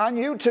ESPN on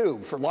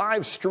YouTube. For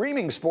live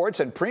streaming sports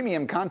and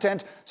premium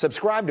content,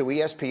 subscribe to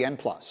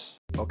ESPN+.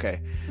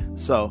 Okay,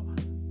 so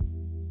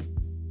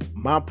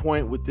my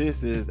point with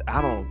this is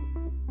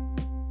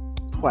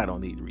Kawhi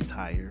don't need to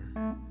retire.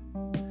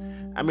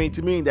 I mean,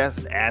 to me,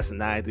 that's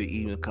asinine to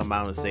even come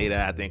out and say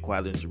that I think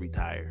Kawhi Leonard should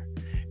retire.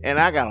 And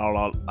I got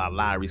a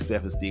lot of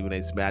respect for Stephen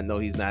A. Smith. I know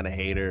he's not a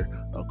hater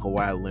of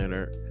Kawhi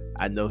Leonard.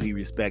 I know he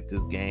respects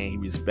his game. He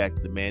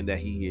respects the man that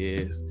he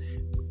is.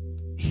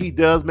 He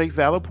does make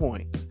valid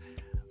points.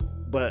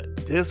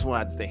 But this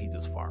one, I just think he's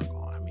just far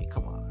gone. I mean,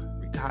 come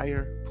on.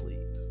 Retire,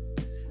 please.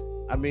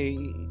 I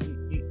mean,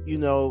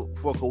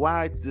 for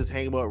Kawhi to just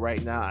hang him up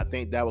right now, I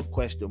think that would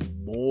question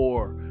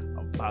more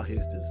about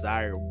his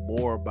desire,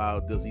 more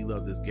about does he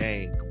love this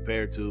game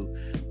compared to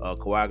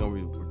Kawhi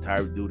going to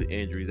retire due to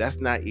injuries. That's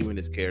not even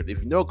his character.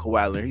 If you know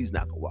Kawhi Leonard, he's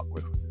not going to walk away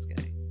from this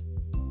game.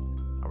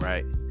 All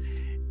right.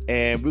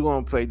 And we're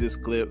going to play this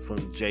clip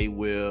from Jay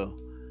Will,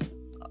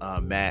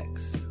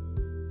 Max,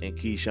 and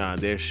Keyshawn,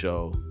 their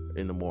show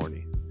in the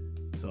morning.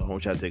 So I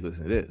want y'all to take a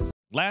listen to this.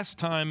 Last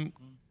time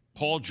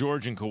Paul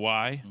George and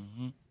Kawhi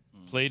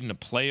played in a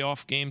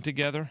playoff game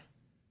together.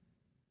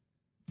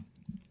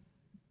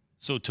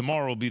 So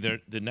tomorrow will be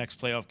the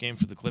next playoff game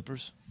for the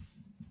Clippers.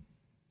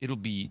 It'll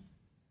be,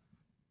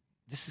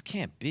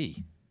 can't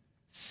be,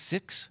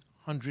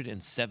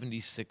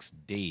 676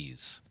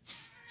 days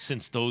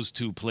since those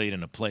two played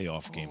in a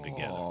playoff game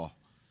together.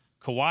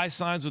 Kawhi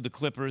signs with the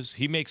Clippers.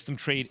 He makes them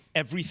trade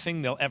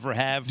everything they'll ever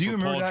have for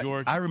Paul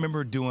George. I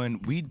remember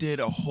we did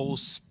a whole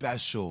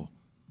special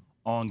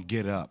on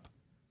Get Up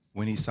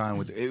when he signed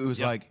with, it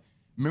was like,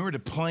 remember the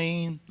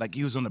plane? Like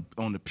he was on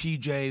the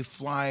PJ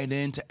flying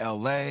into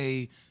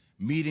LA,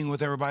 meeting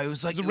with everybody. It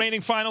was like the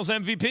reigning finals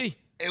MVP.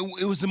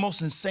 It was the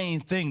most insane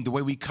thing, the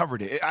way we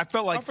covered it. I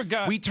felt like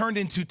we turned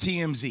into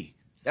TMZ.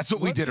 That's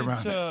what we did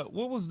around it.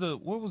 What was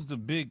the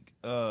big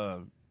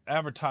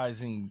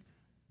advertising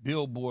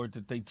billboard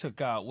that they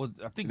took out?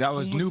 I think that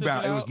was New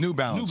Balance. It was New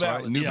Balance,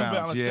 right? New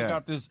Balance, yeah. Took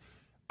out this.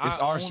 It's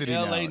our city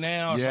LA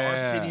now. It's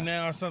our city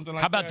now, or something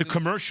like that. How about the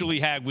commercial he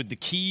had with the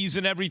keys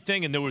and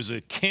everything? And there was a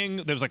king.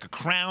 There was like a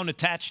crown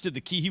attached to the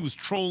key. He was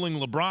trolling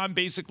LeBron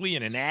basically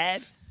in an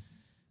ad.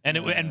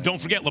 And don't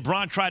forget,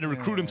 LeBron tried to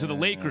recruit him to the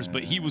Lakers,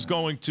 but he was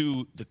going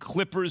to the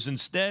Clippers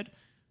instead.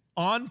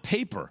 On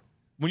paper,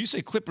 when you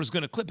say Clippers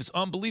going to clip, it's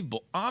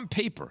unbelievable. On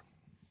paper,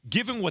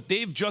 given what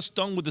they've just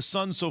done with the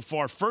Suns so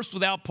far, first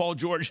without Paul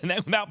George and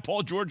then without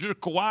Paul George or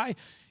Kawhi,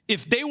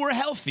 if they were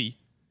healthy,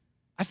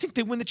 I think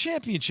they win the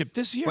championship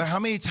this year. But how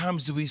many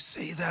times do we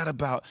say that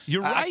about?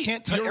 You're right. I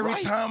can't tell you. Every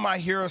time I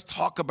hear us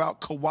talk about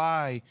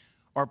Kawhi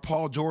or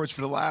Paul George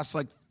for the last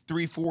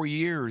 3-4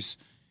 years,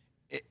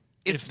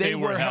 if they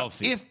were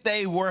healthy. If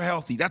they were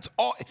healthy. That's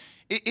all.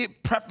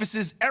 It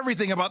prefaces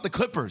everything about the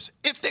Clippers.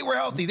 If they were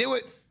healthy, they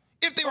would.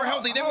 If they were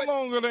healthy, they would.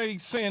 How long are they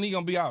saying he's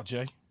going to be out,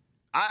 Jay?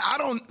 I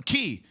don't,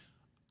 Key.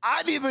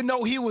 I didn't even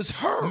know he was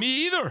hurt.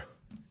 Me either.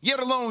 Yet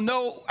alone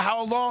know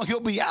how long he'll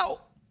be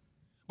out.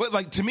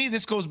 But, to me,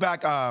 this goes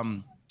back.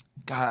 Enes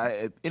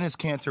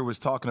Kanter was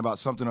talking about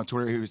something on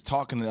Twitter. He was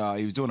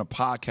doing a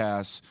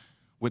podcast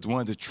with one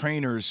of the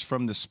trainers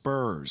from the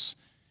Spurs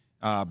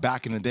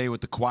back in the day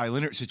with the Kawhi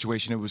Leonard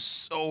situation. It was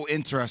so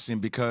interesting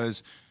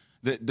because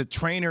the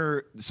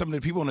trainer, some of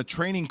the people on the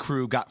training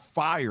crew got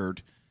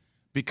fired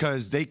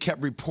because they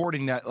kept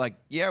reporting that,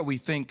 we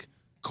think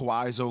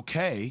Kawhi's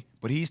okay,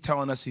 but he's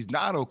telling us he's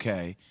not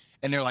okay.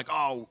 And they're like,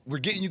 oh, we're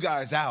getting you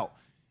guys out.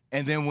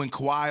 And then when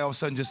Kawhi all of a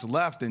sudden just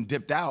left and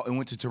dipped out and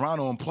went to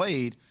Toronto and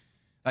played,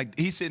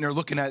 he's sitting there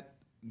looking at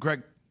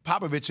Greg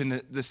Popovich and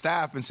the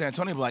staff in San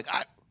Antonio,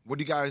 what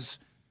do you guys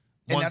 –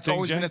 and that's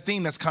always been a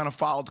theme that's kind of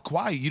followed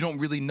Kawhi. You don't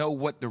really know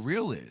what the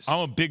real is. I'm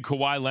a big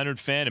Kawhi Leonard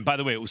fan. And by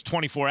the way, it was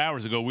 24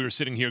 hours ago. We were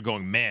sitting here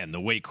going, man,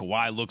 the way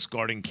Kawhi looks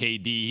guarding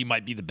KD, he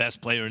might be the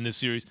best player in this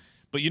series.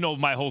 But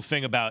my whole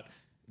thing about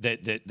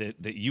that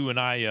you and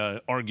I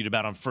argued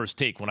about on First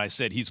Take when I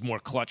said he's more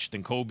clutch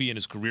than Kobe in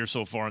his career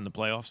so far in the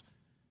playoffs.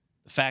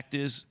 The fact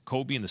is,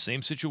 Kobe in the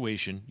same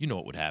situation, you know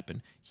what would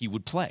happen. He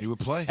would play. He would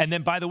play. And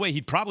then, by the way,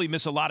 he'd probably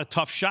miss a lot of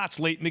tough shots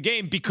late in the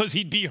game because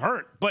he'd be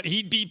hurt. But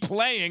he'd be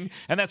playing,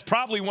 and that's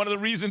probably one of the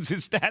reasons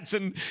his stats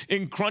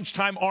in crunch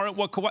time aren't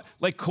what Kawhi.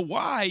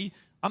 Kawhi,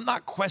 I'm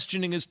not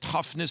questioning his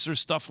toughness or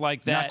stuff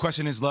like that. Not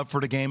questioning his love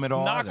for the game at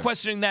all. Not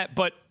questioning that,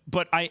 but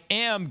I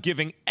am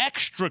giving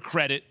extra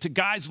credit to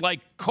guys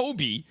like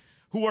Kobe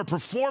who are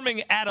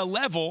performing at a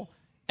level,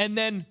 and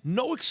then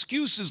no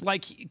excuses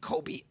like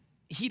Kobe.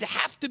 He'd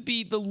have to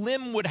be, the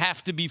limb would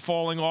have to be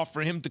falling off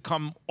for him to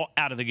come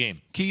out of the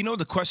game. Okay,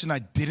 the question I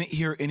didn't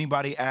hear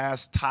anybody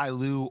ask Ty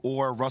Lue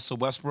or Russell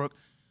Westbrook?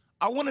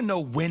 I want to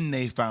know when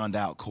they found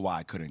out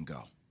Kawhi couldn't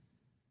go.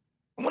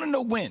 I want to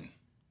know when.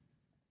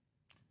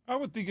 I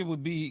would think it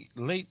would be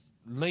late.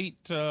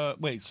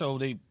 So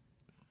they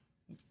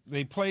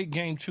played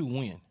game 2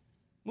 when?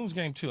 When was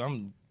game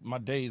 2? My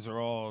days are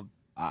all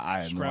I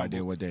have no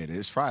idea what day it is.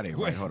 It's Friday,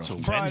 right? Hold on. So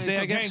Friday, Wednesday,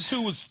 I guess? Game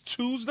 2 was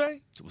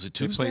Tuesday? Was it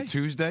Tuesday? They played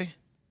Tuesday?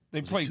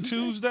 They played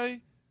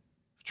Tuesday?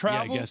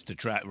 Travel? Yeah, I guess it's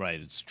travel.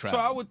 So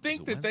I would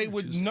think that they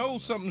would know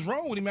something's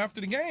wrong with him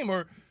after the game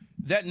or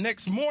that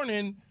next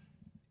morning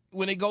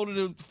when they go to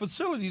the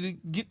facility to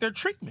get their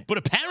treatment. But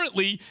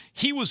apparently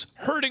he was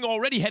hurting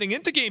already heading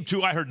into game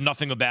 2. I heard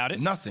nothing about it.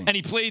 Nothing. And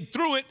he played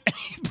through it. And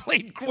he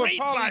played great,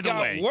 by the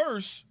way.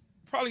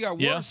 Probably got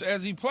worse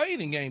as he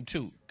played in game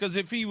 2. Because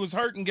if he was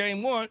hurt in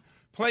game 1,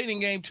 played in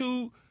game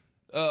 2,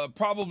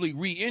 probably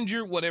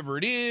re-injured, whatever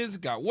it is,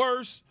 got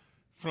worse,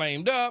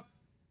 flamed up,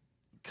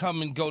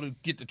 come and go to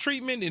get the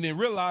treatment, and then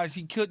realize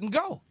he couldn't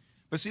go.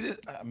 But see, this,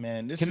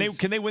 man, this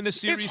Can they win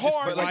this series? It's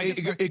hard. But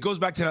like, it goes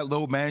back to that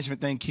load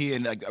management thing, Key.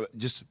 And like,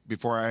 just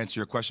before I answer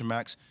your question,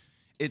 Max,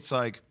 it's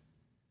like,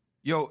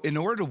 yo, in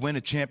order to win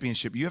a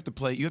championship, you have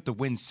to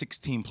win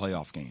 16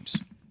 playoff games.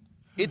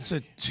 It's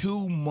a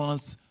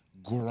 2-month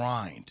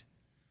grind.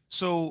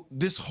 So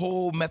this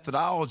whole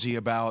methodology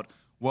about,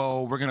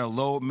 well, we're gonna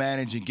load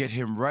manage and get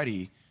him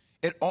ready,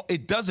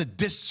 it does a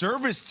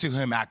disservice to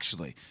him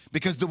actually,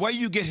 because the way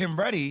you get him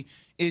ready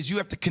is you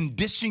have to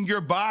condition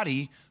your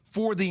body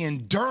for the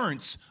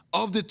endurance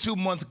of the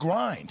 2-month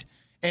grind.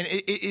 And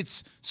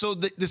it's so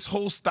this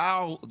whole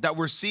style that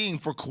we're seeing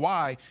for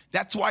Kawhi,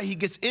 that's why he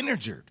gets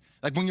injured.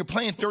 Like when you're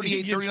playing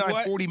 38,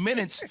 39, 40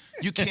 minutes,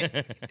 you can't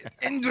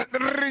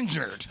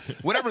injured.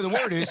 Whatever the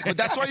word is, but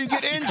that's why you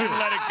get injured.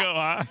 Let it go,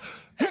 huh?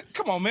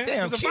 Come on, man.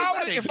 Damn, If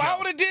I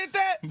would have did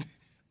that,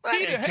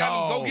 he'd have had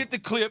him go get the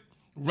clip,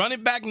 run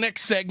it back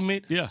next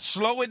segment,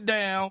 slow it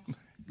down,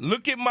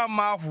 look at my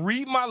mouth,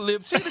 read my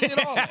lips. He'd have did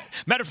all that.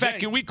 Matter of fact,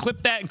 can we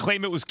clip that and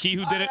claim it was Key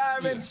who did it? I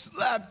haven't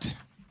slept.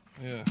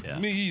 Yeah,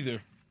 me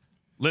either.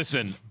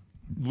 Listen,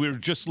 we're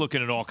just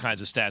looking at all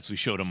kinds of stats. We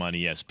showed them on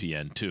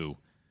ESPN, too.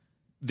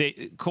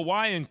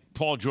 Kawhi and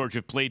Paul George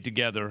have played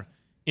together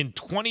in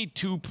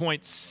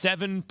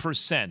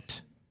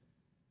 22.7%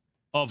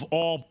 of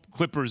all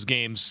Clippers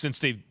games since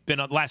they've been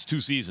on last 2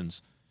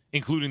 seasons,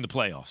 including the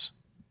playoffs.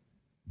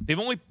 They've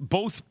only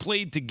both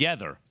played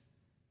together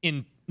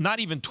in not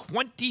even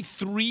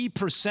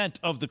 23%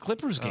 of the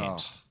Clippers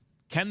games.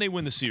 Can they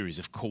win the series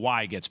if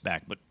Kawhi gets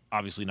back, but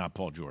obviously not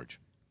Paul George?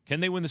 Can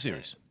they win the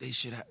series? They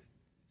should have.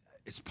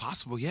 It's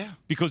possible, yeah.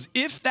 Because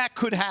if that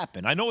could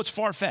happen, I know it's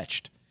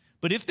far-fetched,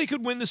 but if they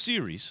could win the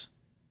series,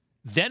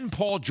 then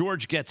Paul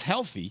George gets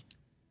healthy,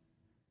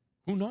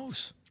 who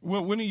knows?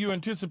 Well, when are you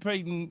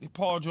anticipating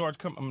Kawhi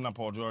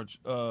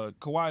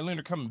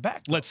Leonard coming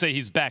back? Let's say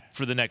he's back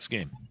for the next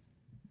game.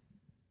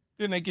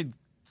 Then they could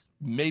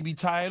maybe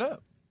tie it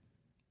up.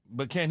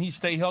 But can he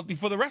stay healthy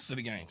for the rest of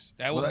the games?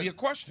 That would be a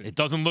question. It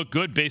doesn't look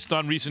good based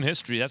on recent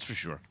history, that's for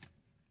sure.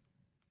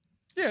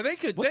 Yeah, they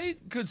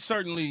can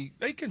certainly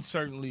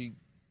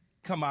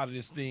come out of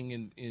this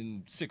thing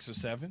in 6 or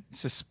 7.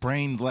 It's a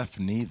sprained left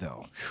knee,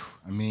 though.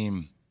 I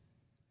mean,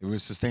 it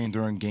was sustained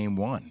during game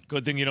 1.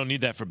 Good thing you don't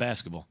need that for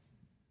basketball.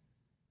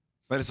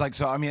 But it's like,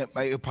 so I mean,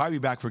 it'll probably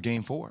be back for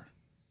game 4,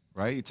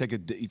 right? You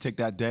take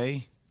that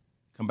day,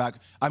 come back.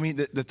 I mean,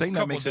 the thing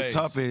that makes it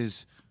tough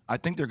is I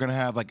think they're gonna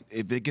have, like,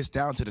 if it gets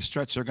down to the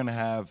stretch, they're gonna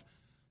have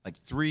like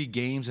 3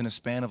 games in a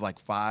span of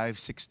like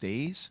 5-6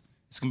 days.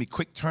 It's going to be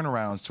quick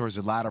turnarounds towards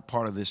the latter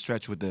part of this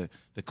stretch with the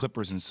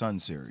Clippers and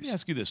Suns series. Let me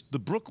ask you this. The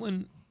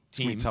Brooklyn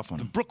team, be a tough one.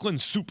 The Brooklyn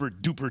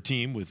super-duper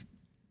team with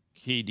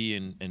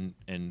KD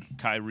and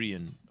Kyrie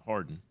and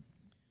Harden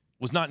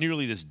was not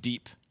nearly this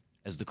deep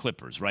as the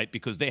Clippers, right?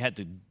 Because they had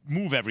to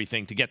move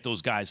everything to get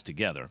those guys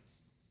together.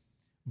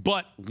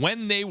 But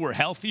when they were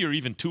healthy, or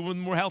even 2 of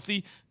them were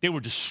healthy, they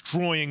were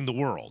destroying the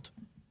world.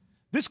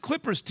 This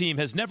Clippers team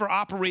has never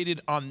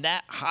operated on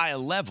that high a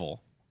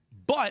level,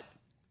 but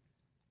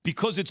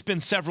because it's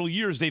been several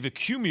years, they've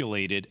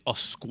accumulated a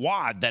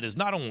squad that is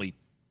not only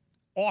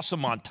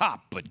awesome on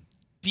top, but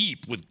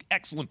deep with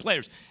excellent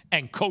players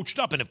and coached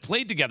up and have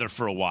played together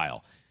for a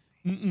while.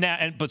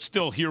 But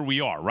still, here we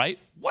are, right?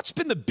 What's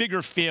been the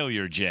bigger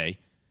failure, Jay?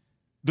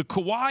 The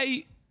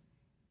Kawhi,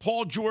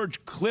 Paul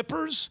George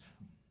Clippers,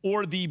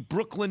 or the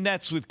Brooklyn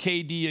Nets with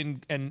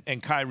KD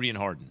and Kyrie and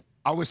Harden?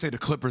 I would say the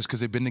Clippers because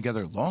they've been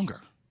together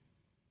longer.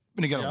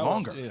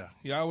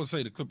 Yeah, I would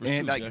say the Clippers.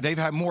 And too, they've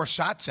had more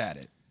shots at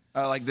it.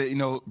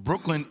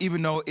 Brooklyn,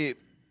 even though it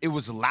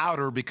was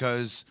louder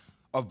because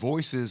of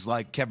voices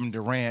like Kevin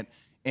Durant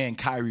and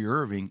Kyrie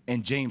Irving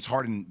and James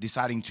Harden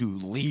deciding to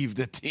leave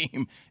the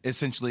team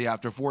essentially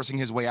after forcing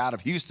his way out of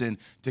Houston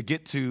to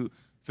get to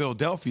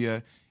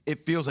Philadelphia,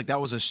 it feels like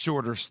that was a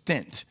shorter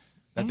stint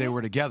that they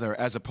were together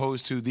as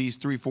opposed to these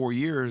 3-4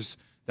 years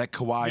that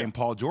Kawhi and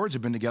Paul George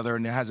have been together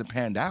and it hasn't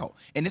panned out.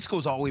 And this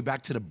goes all the way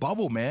back to the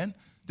bubble, man.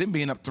 Them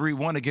being up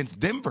 3-1 against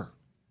Denver.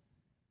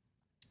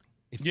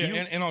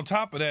 And on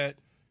top of that,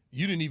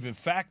 you didn't even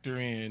factor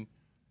in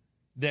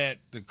that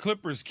the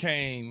Clippers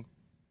came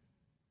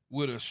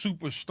with a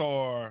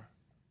superstar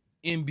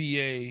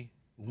NBA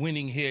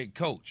winning head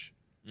coach,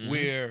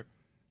 where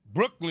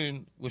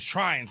Brooklyn was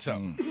trying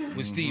something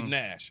with Steve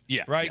Nash.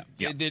 Yeah, right?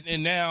 yeah.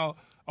 And now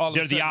all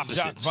they're of a sudden, the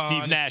opposite. Jacques Vaughn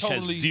Steve Nash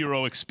has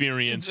zero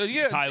experience.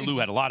 Ty Lue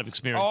had a lot of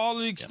experience. All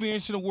the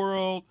experience in the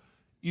world.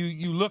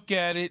 You look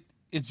at it,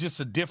 it's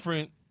just a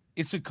different.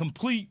 It's a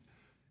complete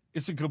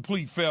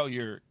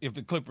failure if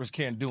the Clippers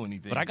can't do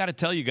anything. But I got to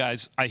tell you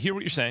guys, I hear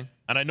what you're saying,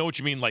 and I know what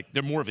you mean. Like,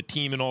 they're more of a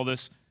team and all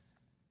this.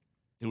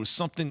 There was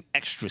something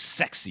extra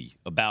sexy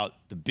about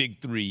the big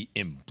 3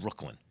 in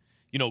Brooklyn.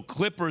 You know,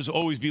 Clippers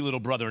always be little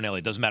brother in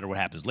LA. Doesn't matter what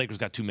happens. Lakers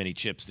got too many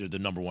chips. They're the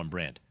 #1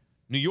 brand.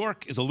 New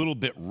York is a little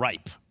bit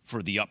ripe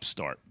for the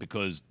upstart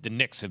because the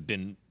Knicks have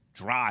been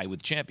dry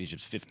with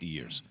championships 50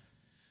 years.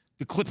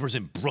 the Clippers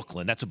in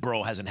Brooklyn. That's a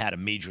borough hasn't had a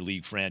major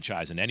league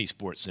franchise in any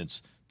sport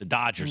since the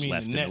Dodgers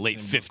left in the late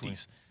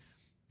 50s.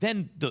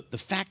 Then the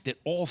fact that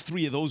all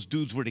three of those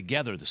dudes were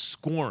together, the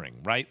scoring,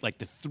 right? Like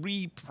the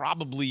three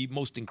probably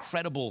most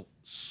incredible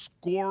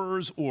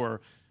scorers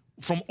or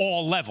from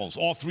all levels,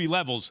 all three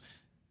levels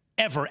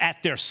ever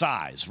at their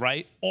size,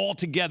 right? All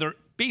together,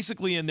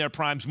 basically in their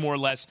primes, more or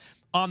less,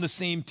 on the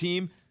same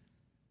team.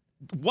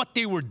 What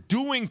they were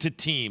doing to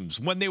teams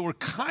when they were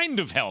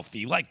kind of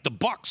healthy, like the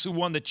Bucks who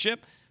won the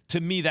chip, to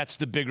me, that's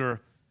the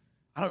bigger,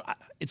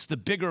 it's the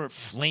bigger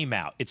flame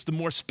out. It's the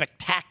more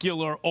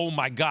spectacular, oh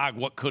my God,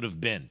 what could have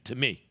been, to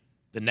me,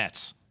 the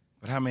Nets.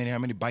 But how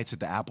many bites at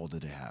the apple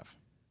did they have?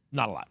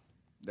 Not a lot.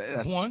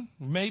 That's, one,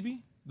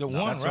 maybe. The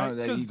one, that's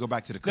right? You go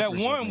back to the Clippers.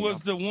 That one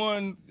was the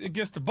one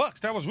against the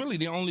Bucks. That was really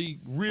the only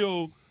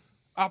real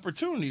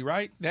opportunity,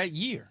 right? That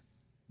year.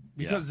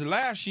 Because the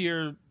last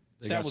year,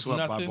 they that got was swept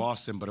nothing. by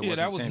Boston, but it wasn't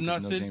that the was same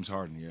because nothing. no James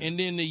Harden. Yeah. And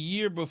then the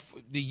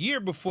year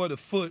before the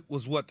foot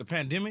was what, the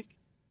pandemic?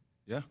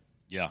 Yeah.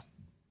 Yeah.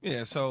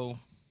 Yeah, so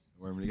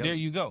there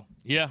you go.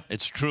 Yeah,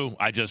 it's true.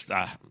 I just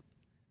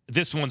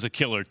this one's a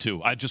killer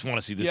too. I just want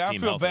to see this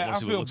team healthy. I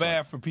feel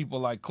bad for people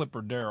like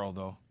Clipper Darrell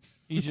though.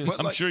 He just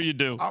I'm sure you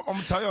do. I'm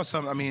gonna tell y'all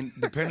something. I mean,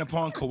 depending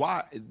upon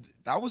Kawhi,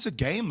 that was a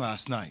game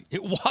last night.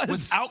 It was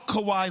without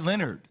Kawhi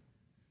Leonard.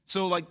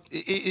 So like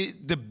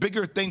the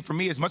bigger thing for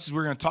me, as much as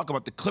we're gonna talk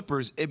about the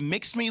Clippers, it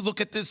makes me look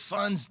at the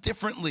Suns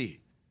differently.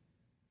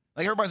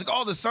 Like everybody's like,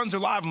 oh, the Suns are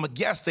live. I'm like,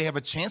 yes, they have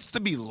a chance to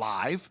be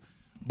live,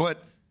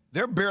 but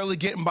they're barely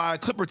getting by a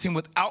Clipper team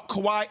without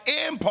Kawhi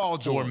and Paul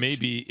George. Or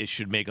maybe it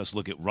should make us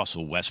look at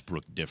Russell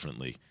Westbrook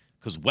differently.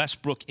 Because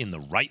Westbrook, in the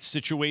right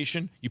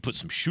situation, you put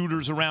some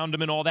shooters around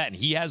him and all that, and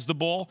he has the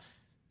ball.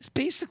 It's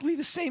basically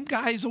the same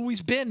guy he's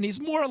always been. He's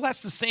more or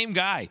less the same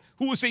guy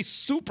who was a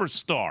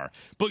superstar.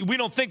 But we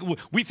don't think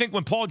we think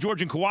when Paul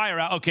George and Kawhi are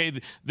out, okay,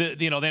 they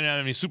don't have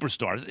any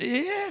superstars.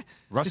 Yeah,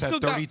 Russ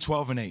had 30,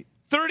 12, and 8.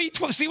 30,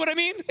 12, see what I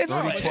mean? It's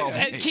 30, 12,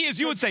 and 8. Key, as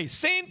you would say,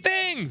 same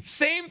thing,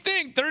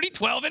 30,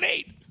 12, and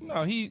 8.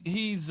 No,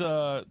 he's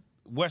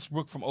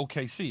Westbrook from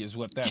OKC is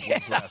what that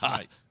was last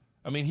night.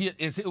 I mean,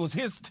 it was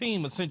his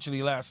team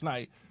essentially last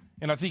night,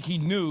 and I think he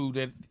knew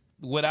that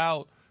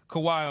without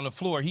Kawhi on the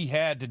floor, he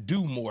had to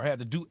do more, had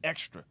to do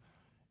extra.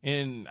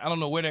 And I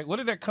don't know where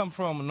did that come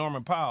from,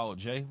 Norman Powell,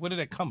 Jay? Where did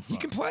that come from? He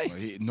can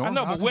play. Well, I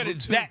know, but where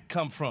did that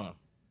come from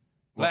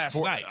last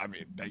night? I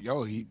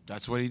mean,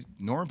 that's what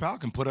Norman Powell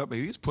can put up.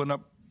 He's putting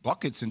up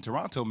buckets in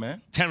Toronto,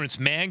 man. Terrence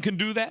Mann can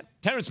do that.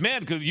 Terrence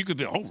Mann, you could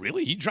be, oh,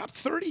 really? He dropped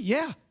 30?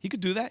 Yeah, he could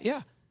do that.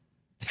 Yeah.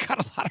 They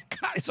got a lot of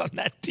guys on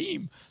that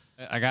team.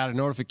 I got a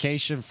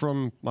notification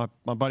from my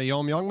buddy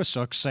Om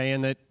Youngmasuk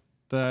saying that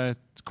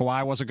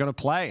Kawhi wasn't going to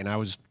play, and I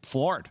was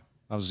floored.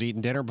 I was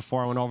eating dinner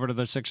before I went over to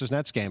the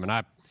Sixers-Nets game, and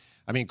I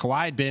mean,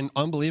 Kawhi had been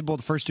unbelievable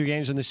the first two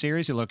games in the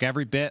series. He looked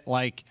every bit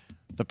like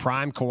the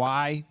prime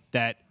Kawhi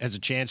that has a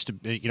chance to,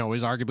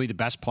 is arguably the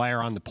best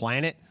player on the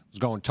planet. Was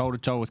going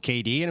toe-to-toe with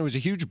KD, and it was a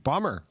huge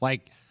bummer.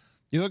 Like,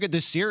 you look at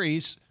this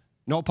series,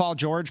 no Paul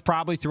George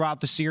probably throughout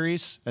the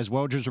series, as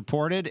Woj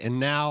reported, and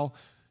now,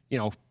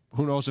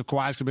 who knows if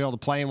Kawhi's going to be able to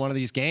play in one of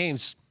these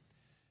games.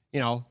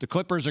 The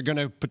Clippers are going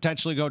to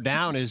potentially go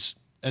down as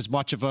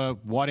much of a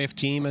what-if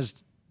team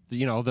as, the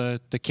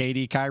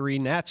KD, Kyrie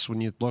Nets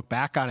when you look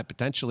back on it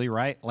potentially,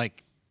 right?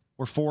 Like,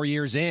 we're 4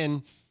 years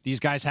in. These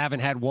guys haven't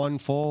had one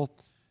full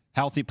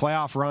healthy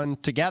playoff run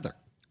together.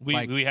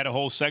 We had a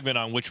whole segment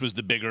on which was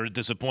the bigger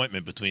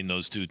disappointment between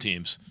those two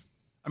teams.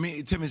 I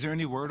mean, Tim, is there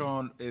any word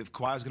on if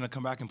Kawhi's going to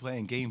come back and play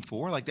in Game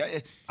 4 like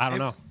that? I don't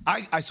know.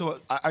 I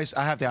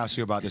have to ask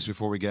you about this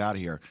before we get out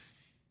of here.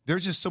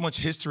 There's just so much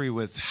history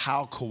with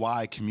how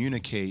Kawhi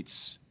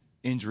communicates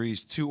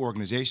injuries to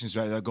organizations,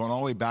 right? They're going all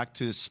the way back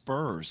to the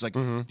Spurs. Like,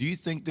 do you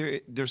think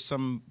there's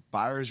some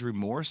buyer's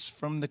remorse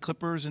from the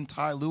Clippers and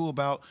Ty Lue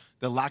about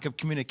the lack of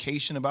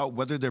communication about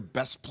whether their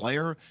best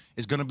player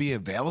is going to be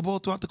available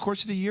throughout the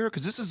course of the year?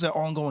 Because this is an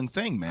ongoing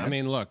thing, man. I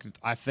mean, look,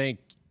 I think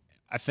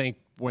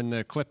when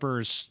the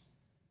Clippers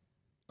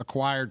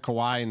acquired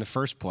Kawhi in the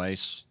first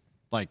place,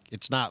 like,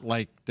 it's not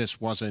like this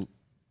wasn't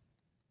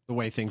the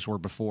way things were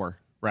before,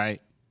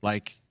 right?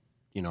 Like,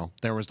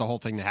 there was the whole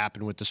thing that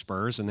happened with the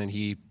Spurs, and then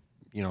he,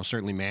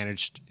 certainly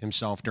managed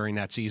himself during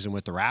that season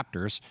with the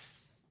Raptors.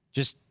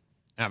 Just,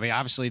 I mean,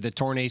 obviously the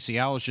torn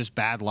ACL is just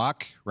bad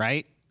luck,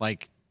 right?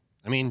 Like,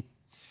 I mean,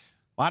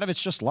 a lot of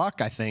it's just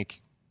luck, I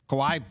think.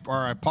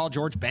 Paul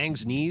George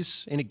bangs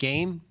knees in a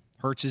game,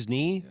 hurts his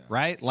knee,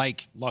 right?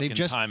 Like, Luck and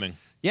timing.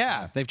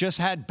 Yeah, they've just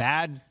had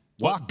bad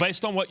luck.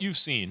 Based on what you've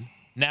seen,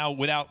 now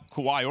without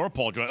Kawhi or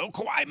Paul George,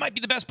 Kawhi might be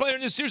the best player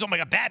in this series. Oh my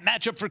God, bad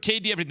matchup for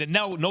KD, everything.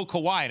 No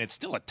Kawhi, and it's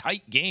still a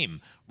tight game,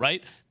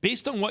 right?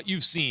 Based on what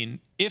you've seen,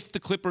 if the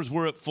Clippers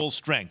were at full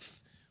strength,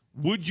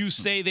 would you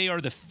say they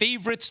are the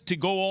favorites to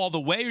go all the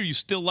way, or you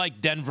still like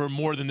Denver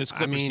more than this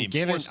Clippers team?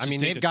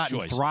 They've gotten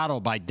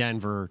throttled by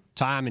Denver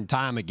time and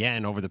time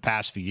again over the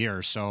past few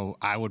years, so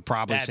I would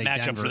probably say bad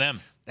matchup Denver. For them.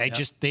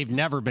 They've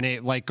never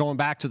been like going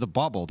back to the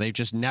bubble.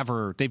 They've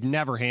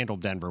never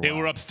handled Denver well. They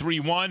were up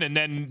 3-1, and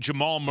then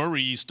Jamal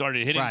Murray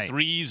started hitting Right.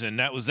 threes, and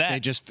that was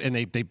that.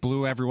 They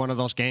blew every one of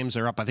those games.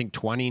 They're up, I think,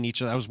 20 in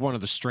each of. That was one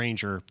of the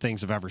stranger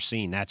things I've ever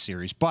seen, that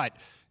series. But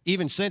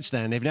even since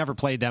then, they've never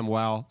played them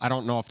well. I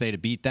don't know if they'd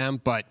have beat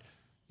them, but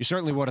you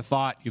certainly would have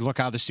thought. You look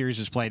how the series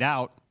has played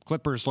out.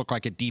 Clippers look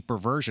like a deeper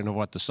version of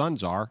what the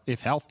Suns are,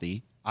 if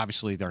healthy.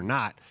 Obviously, they're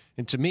not.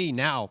 And to me,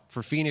 now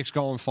for Phoenix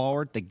going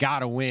forward, they got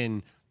to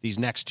win these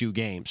next 2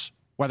 games,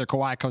 whether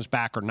Kawhi comes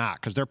back or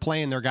not, because they're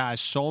playing their guys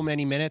so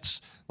many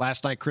minutes.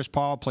 Last night, Chris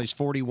Paul plays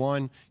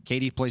 41,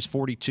 KD plays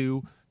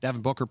 42,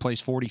 Devin Booker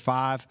plays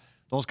 45.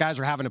 Those guys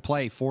are having to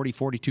play 40,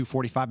 42,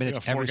 45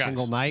 minutes every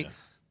single night. Yeah.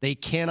 They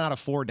cannot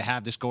afford to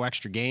have this go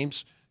extra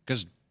games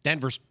because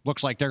Denver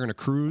looks like they're going to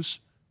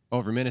cruise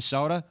over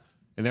Minnesota,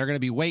 and they're going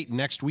to be waiting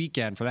next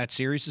weekend for that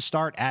series to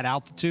start at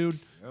altitude.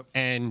 Yep.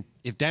 And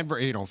if Denver,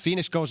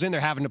 Phoenix goes in,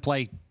 they're having to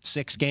play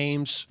 6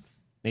 games,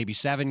 maybe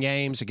 7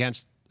 games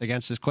against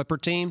this Clipper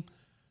team.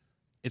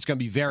 It's going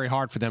to be very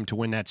hard for them to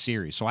win that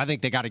series. So I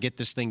think they got to get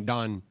this thing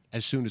done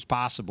as soon as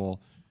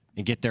possible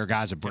and get their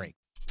guys a break.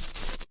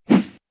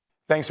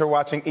 Thanks for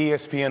watching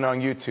ESPN on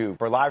YouTube.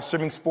 For live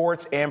streaming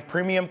sports and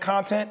premium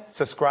content,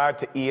 subscribe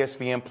to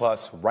ESPN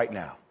Plus right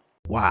now.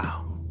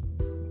 Wow.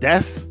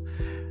 That's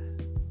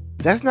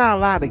not a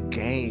lot of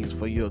games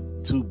for your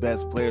 2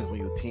 best players on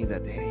your team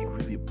that they didn't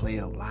really play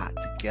a lot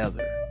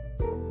together.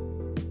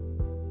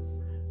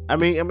 I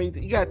mean,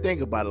 you got to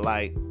think about it.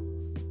 Like,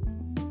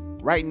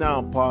 right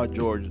now, Paul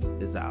George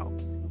is out.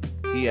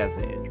 He has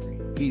an injury.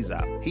 He's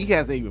out. He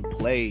hasn't even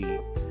played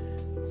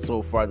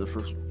so far the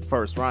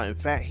first round. In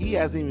fact, he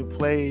hasn't even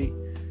played.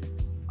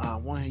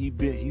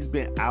 He's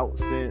been out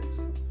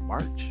since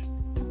March.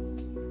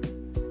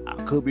 I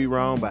could be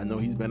wrong, but I know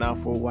he's been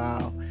out for a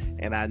while.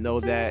 And I know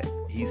that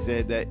he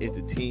said that if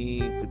the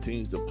team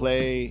continues to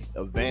play,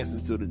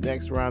 advances to the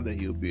next round, that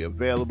he'll be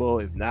available.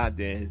 If not,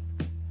 then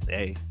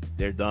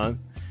they're done,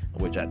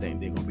 which I think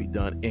they're going to be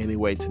done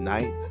anyway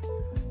tonight.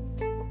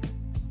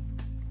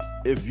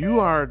 If you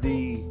are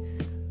the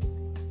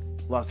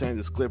Los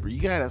Angeles Clippers,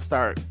 you got to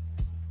start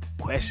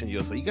questioning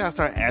yourself. You got to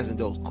start asking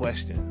those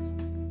questions.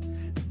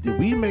 Did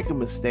we make a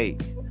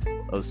mistake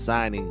of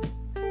signing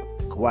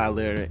Kawhi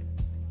Leonard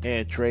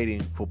and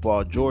trading for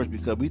Paul George?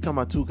 Because we talking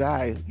about 2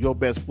 guys, your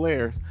best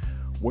players,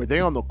 where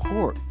they're on the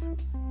court,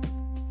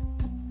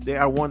 they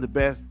are one of the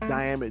best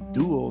dynamic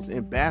duos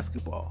in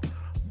basketball.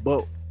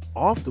 But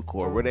off the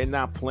court, where they're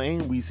not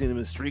playing, we see them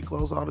in street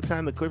clothes all the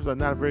time. The Clippers are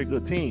not a very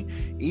good team,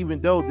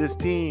 even though this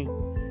team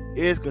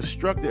is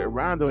constructed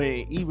around them.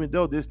 And even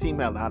though this team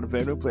had a lot of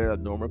veteran players like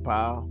Norman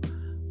Powell,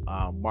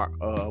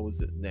 what's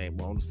his name?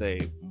 I want to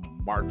say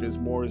Marcus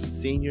Morris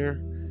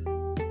Sr.,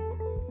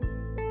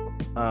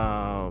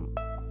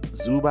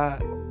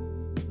 Zubac,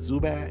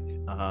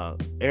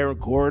 Aaron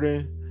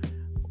Gordon,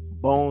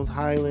 Bones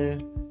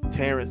Highland,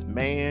 Terrence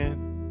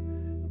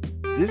Mann.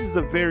 This is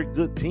a very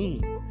good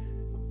team.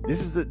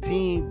 This is a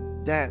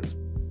team that's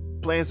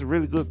playing some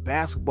really good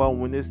basketball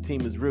when this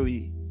team is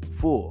really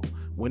full.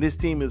 When this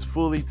team is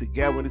fully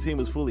together, when the team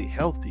is fully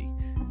healthy,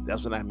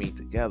 that's what I mean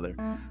together.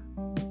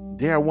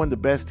 They are one of the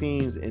best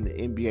teams in the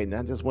NBA,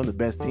 not just one of the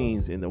best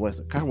teams in the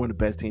Western Conference, one of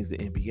the best teams in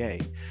the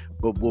NBA.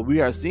 But what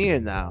we are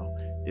seeing now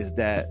is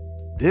that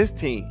this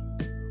team,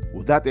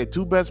 without their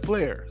 2 best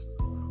players,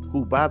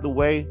 who, by the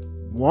way,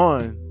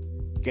 won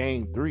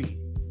Game 3,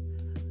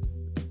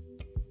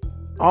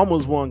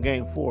 almost won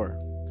Game 4,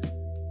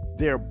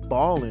 they're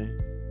balling.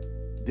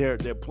 They're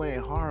playing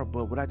hard,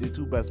 but without their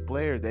 2 best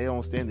players, they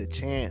don't stand a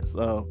chance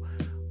of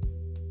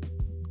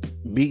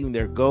meeting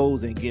their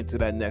goals and getting to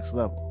that next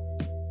level.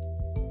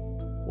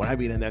 When I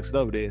mean the next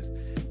level is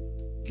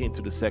getting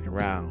to the second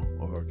round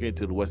or getting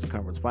to the Western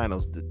Conference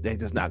Finals. They're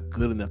just not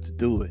good enough to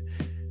do it.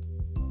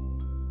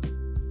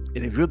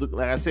 And if you're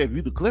like I said, if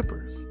you're the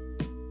Clippers,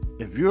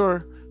 if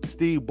you're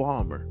Steve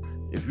Ballmer,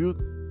 if you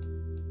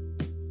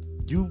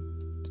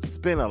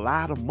spend a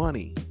lot of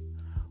money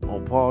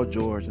on Paul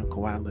George and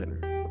Kawhi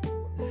Leonard,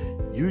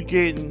 you're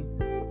getting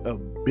a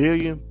 $1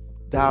 billion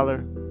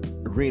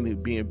arena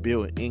being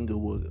built in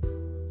Inglewood.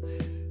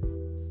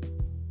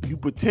 You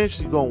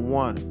potentially gonna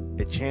win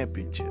a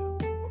championship.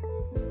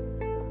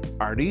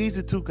 Are these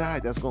the 2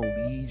 guys that's gonna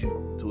lead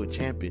you to a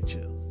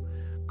championship?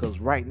 Because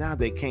right now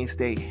they can't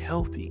stay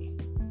healthy.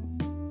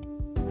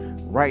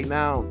 Right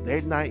now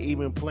they're not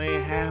even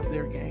playing half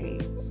their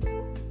games.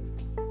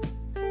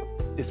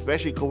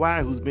 Especially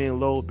Kawhi, who's being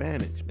load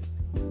management.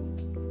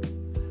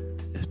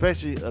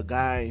 Especially a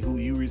guy who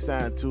you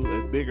re-signed to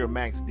a bigger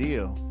max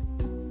deal.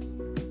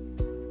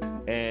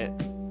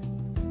 And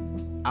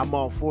I'm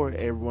all for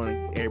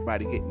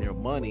everybody getting their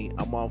money.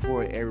 I'm all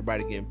for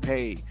everybody getting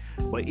paid.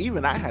 But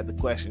even I had to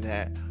question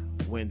that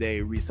when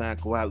they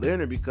re-signed Kawhi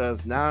Leonard,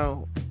 because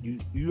now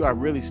you are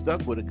really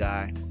stuck with a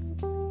guy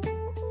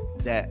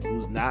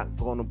who's not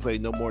going to play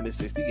no more than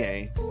 60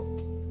 games,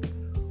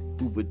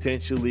 who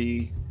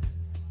potentially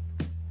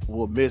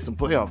will miss some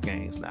playoff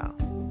games now.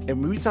 And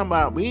we ain't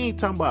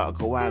talking about a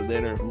Kawhi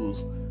Leonard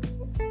who's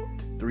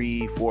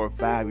 3, 4,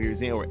 5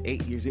 years in, or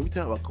 8 years in. We're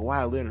talking about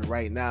Kawhi Leonard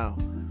right now,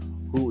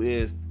 who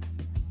is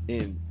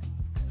in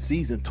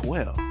season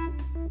 12.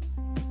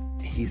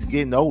 He's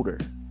getting older.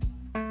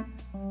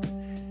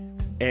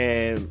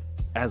 And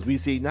as we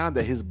see now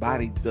that his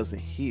body doesn't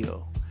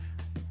heal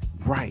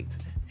right,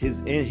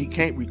 he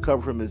can't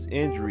recover from his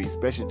injury,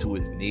 especially to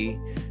his knee,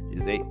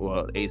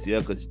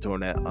 ACL, because he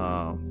torn that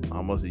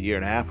almost a year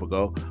and a half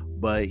ago.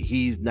 But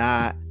he's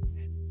not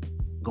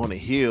going to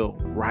heal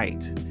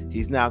right.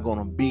 He's not going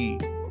to be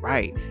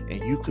right. And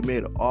you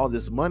committed all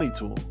this money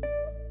to him.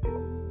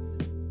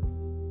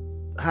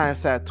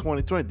 Hindsight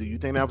 2020, do you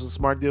think that was a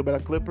smart deal by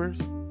the Clippers?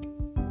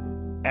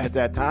 At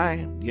that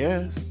time,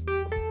 yes.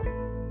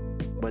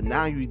 But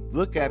now you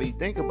look at it, you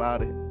think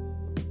about it,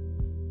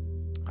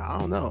 I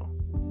don't know.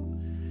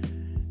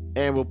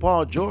 And with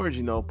Paul George,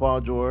 he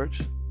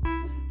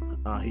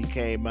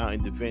came out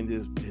and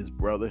defended his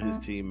brother, his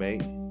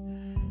teammate.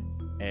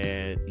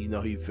 And,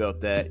 he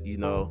felt that,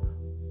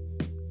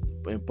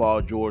 in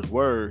Paul George's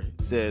word,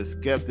 says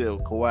skeptic of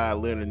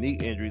Kawhi Leonard knee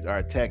injuries are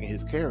attacking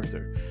his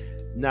character.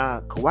 Now,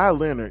 Kawhi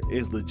Leonard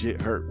is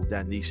legit hurt with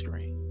that knee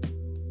strain.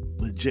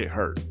 Legit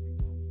hurt.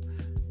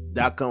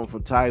 That coming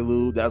from Ty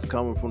Lue. That's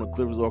coming from the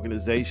Clippers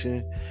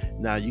organization.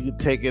 Now, you can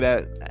take it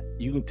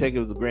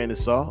with a grain of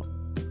salt.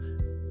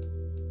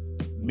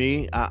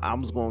 Me,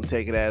 I'm just going to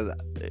take it as,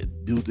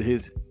 due to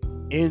his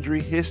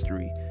injury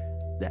history,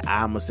 that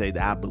I'm going to say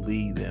that I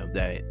believe them,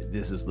 that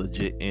this is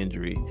legit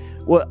injury.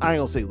 Well, I ain't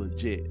going to say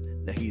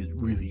legit, that he's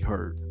really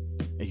hurt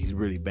and he's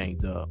really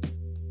banged up.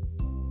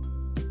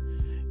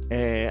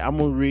 And I'm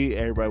going to read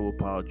everybody what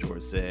Paul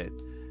George said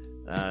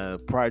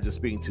prior to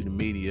speaking to the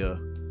media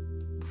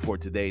before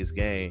today's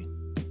game.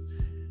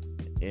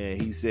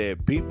 And he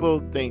said,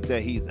 people think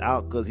that he's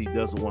out because he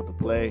doesn't want to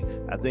play.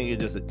 I think it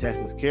just attacks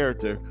his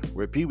character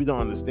where people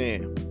don't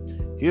understand.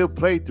 He'll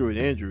play through an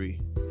injury.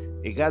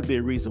 It got to be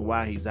a reason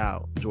why he's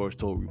out, George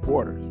told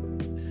reporters.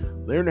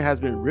 Leonard has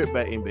been ripped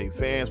by NBA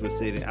fans for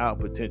sitting out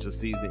potential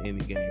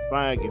season-ending Game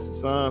 5 against the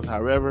Suns.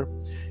 However,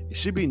 it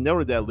should be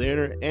noted that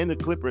Leonard and the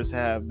Clippers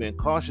have been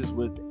cautious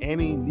with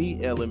any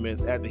knee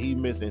elements after he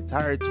missed the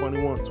entire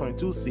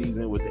 21-22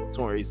 season with the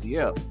torn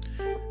ACL.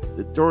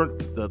 The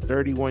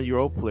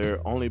 31-year-old player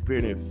only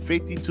appeared in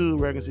 52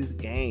 regular season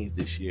games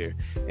this year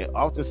and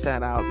often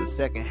sat out the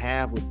second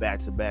half with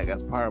back-to-back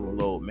as part of a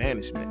load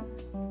management.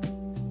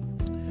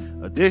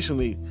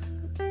 Additionally,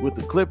 with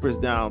the Clippers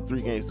down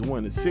 3-1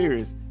 in the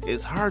series,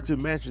 it's hard to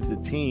imagine the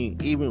team,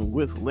 even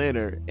with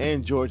Leonard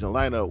and George in the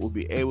lineup, will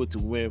be able to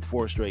win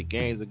 4 straight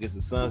games against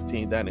the Suns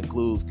team that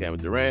includes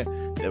Kevin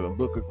Durant, Devin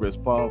Booker, Chris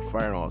Paul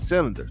firing on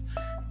cylinders.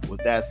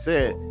 With that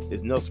said,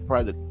 there's no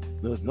surprise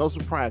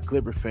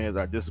Clipper fans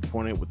are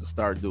disappointed with the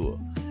star duo.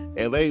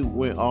 LA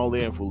went all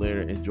in for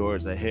Leonard and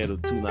George ahead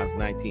of the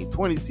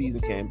 2019-20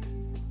 season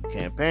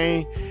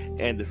campaign,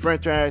 and the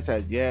franchise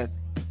has yet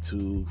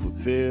to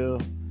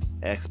fulfill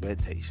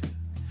expectations.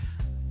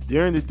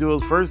 During the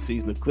duo's first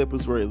season, the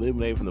Clippers were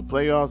eliminated from the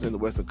playoffs in the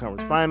Western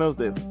Conference Finals,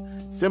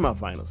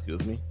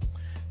 semifinals.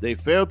 They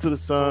fell to the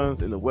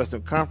Suns in the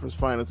Western Conference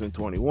Finals in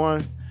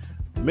 21,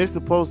 missed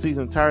the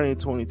postseason entirely in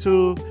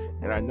 22,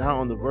 and are now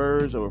on the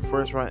verge of a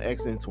first-round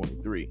exit in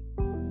 23.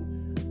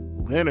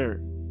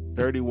 Leonard,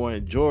 31,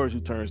 and George, who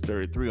turns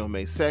 33 on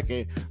May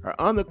 2nd, are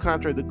under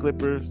contract to the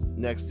Clippers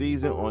next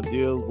season on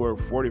deals worth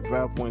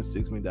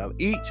 $45.6 million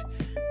each.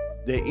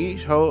 They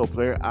each hold a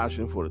player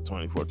option for the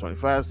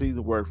 24-25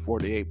 season worth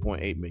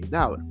 $48.8 million.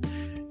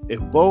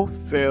 If both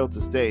fail to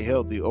stay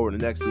healthy over the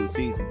next 2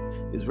 seasons,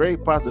 it's very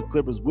possible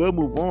Clippers will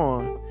move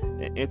on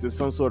and enter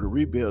some sort of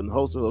rebuild in the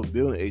hopes of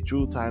building a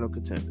true title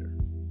contender.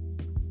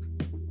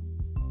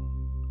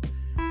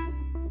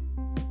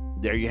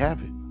 There you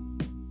have it.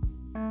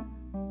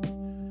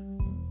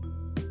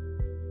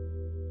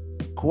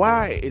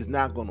 Kawhi is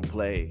not going to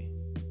play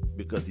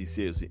because he's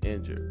seriously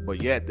injured,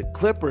 but yet the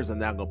Clippers are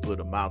not going to put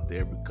him out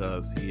there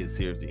because he is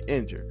seriously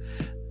injured.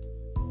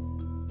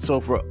 So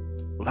for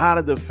a lot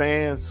of the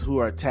fans who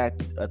are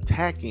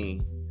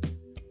attacking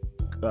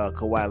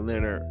Kawhi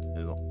Leonard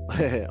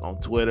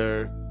on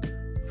Twitter,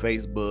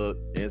 Facebook,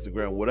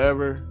 Instagram,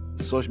 whatever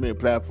social media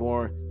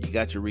platform, you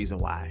got your reason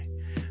why.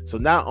 So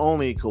not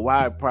only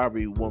Kawhi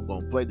probably wasn't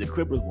going to play, the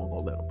Clippers weren't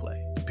going to let him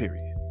play,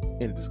 period.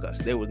 In the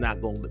discussion. They was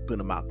not going to put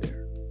him out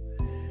there.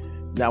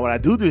 Now, what I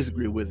do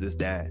disagree with is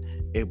that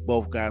if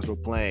both guys were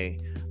playing,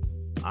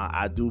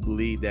 I do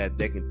believe that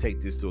they can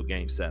take this to a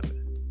Game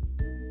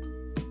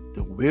 7.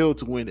 The will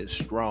to win is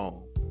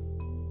strong.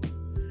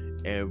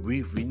 And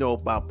we know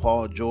about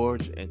Paul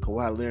George and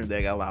Kawhi Leonard,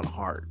 they got a lot of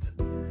heart.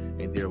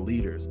 And they're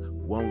leaders.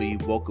 One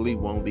lead vocally,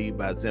 one lead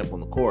by example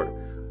on the court.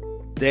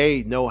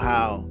 They know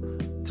how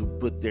to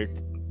put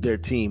their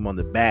team on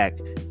the back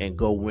and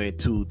go win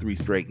 2-3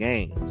 straight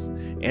games.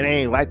 And it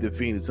ain't like the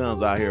Phoenix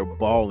Suns out here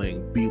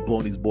blowing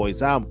these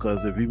boys out,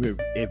 because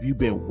if you've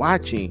been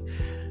watching,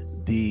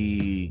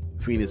 the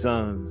Phoenix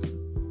Suns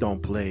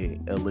don't play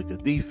a lick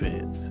of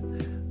defense.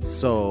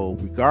 So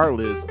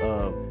regardless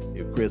of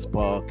if Chris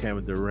Paul,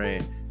 Kevin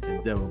Durant,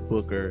 and Devin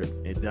Booker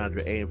and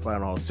DeAndre Ayton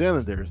firing on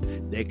cylinders,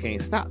 they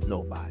can't stop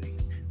nobody.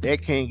 They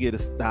can't get a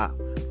stop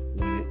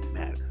when it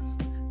matters.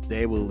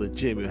 They will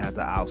legitimately have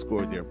to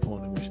outscore their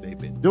opponent, which they've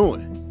been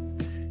doing.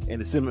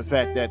 And the simple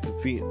fact that the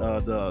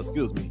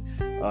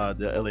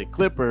LA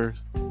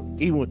Clippers,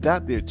 even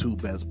without their two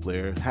best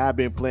players, have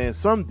been playing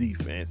some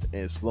defense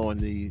and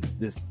slowing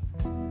this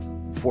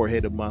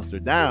four-headed monster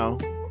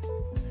down,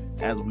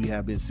 as we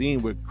have been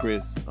seeing with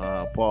Chris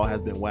Paul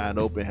has been wide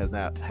open, has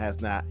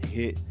not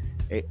hit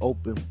a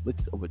open lick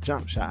of a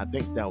jump shot. I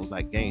think that was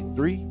like game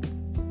 3.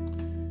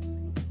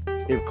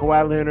 If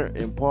Kawhi Leonard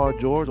and Paul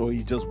George, or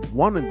just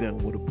one of them,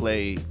 would have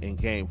played in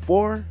game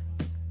 4,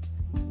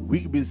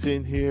 we could be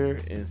sitting here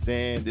and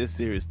saying this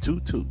series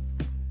 2-2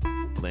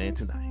 playing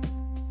tonight.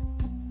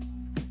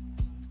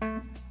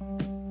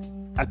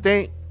 I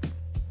think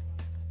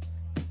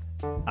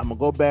I'm gonna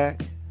go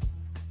back.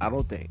 I'm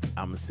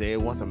gonna say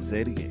it once, I'm gonna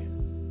say it again.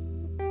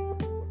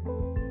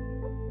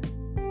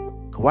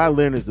 Kawhi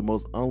Leonard is the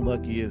most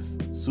unluckiest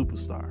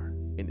superstar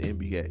in the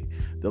NBA.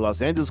 The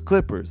Los Angeles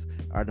Clippers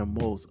are the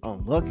most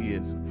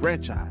unluckiest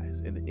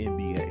franchise in the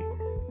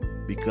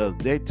NBA because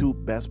their two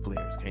best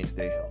players can't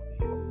stay healthy.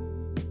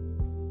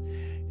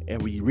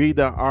 And when you read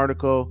that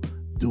article,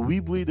 do we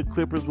believe the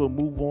Clippers will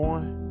move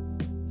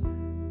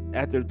on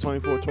after the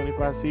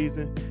 24-25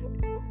 season?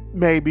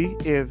 Maybe,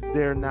 if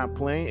they're not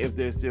playing, if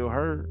they're still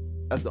hurt.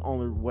 That's the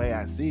only way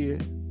I see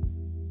it.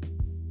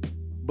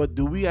 But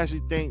do we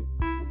actually think,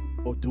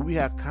 or do we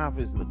have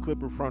confidence in the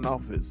Clipper front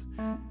office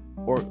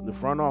or the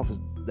front office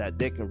that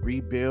they can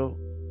rebuild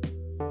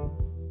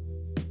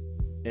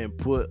and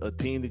put a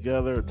team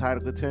together, a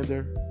title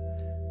contender,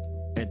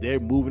 and they're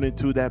moving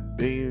into that $1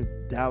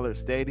 billion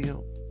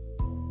stadium?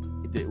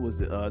 It was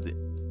the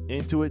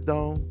Intuit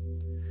Dome.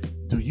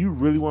 Do you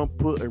really want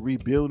to put a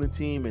rebuilding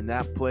team in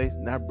that place,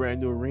 in that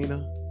brand new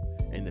arena,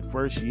 in the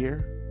first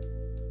year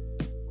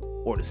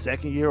or the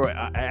second year, or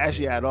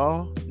actually at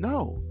all?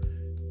 No.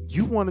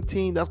 You want a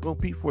team that's going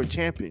to compete for a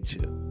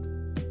championship.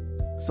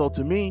 So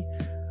to me,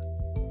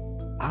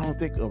 I don't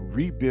think a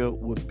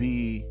rebuild would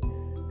be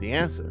the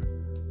answer.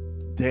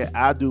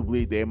 I do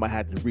believe they might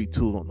have to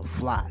retool on the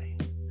fly,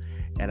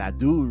 and I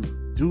do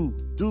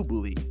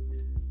believe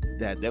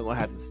that they're gonna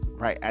have to,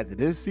 right after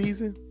this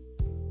season,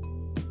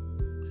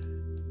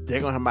 they're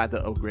gonna have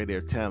to upgrade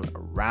their talent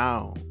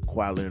around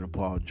Kawhi Leonard and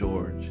Paul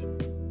George,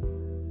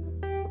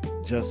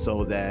 just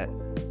so that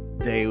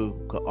they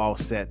could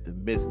offset the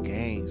missed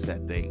games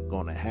that they're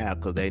gonna have,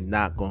 because they're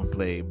not gonna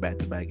play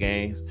back-to-back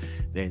games.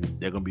 Then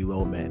they're gonna be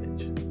low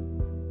managed.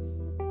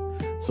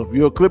 So if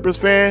you're a Clippers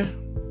fan,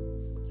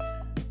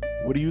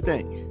 what do you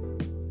think?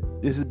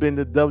 This has been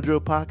the Dub Drill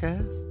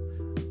Podcast.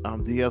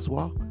 I'm DS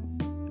Walker,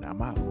 and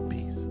I'm out.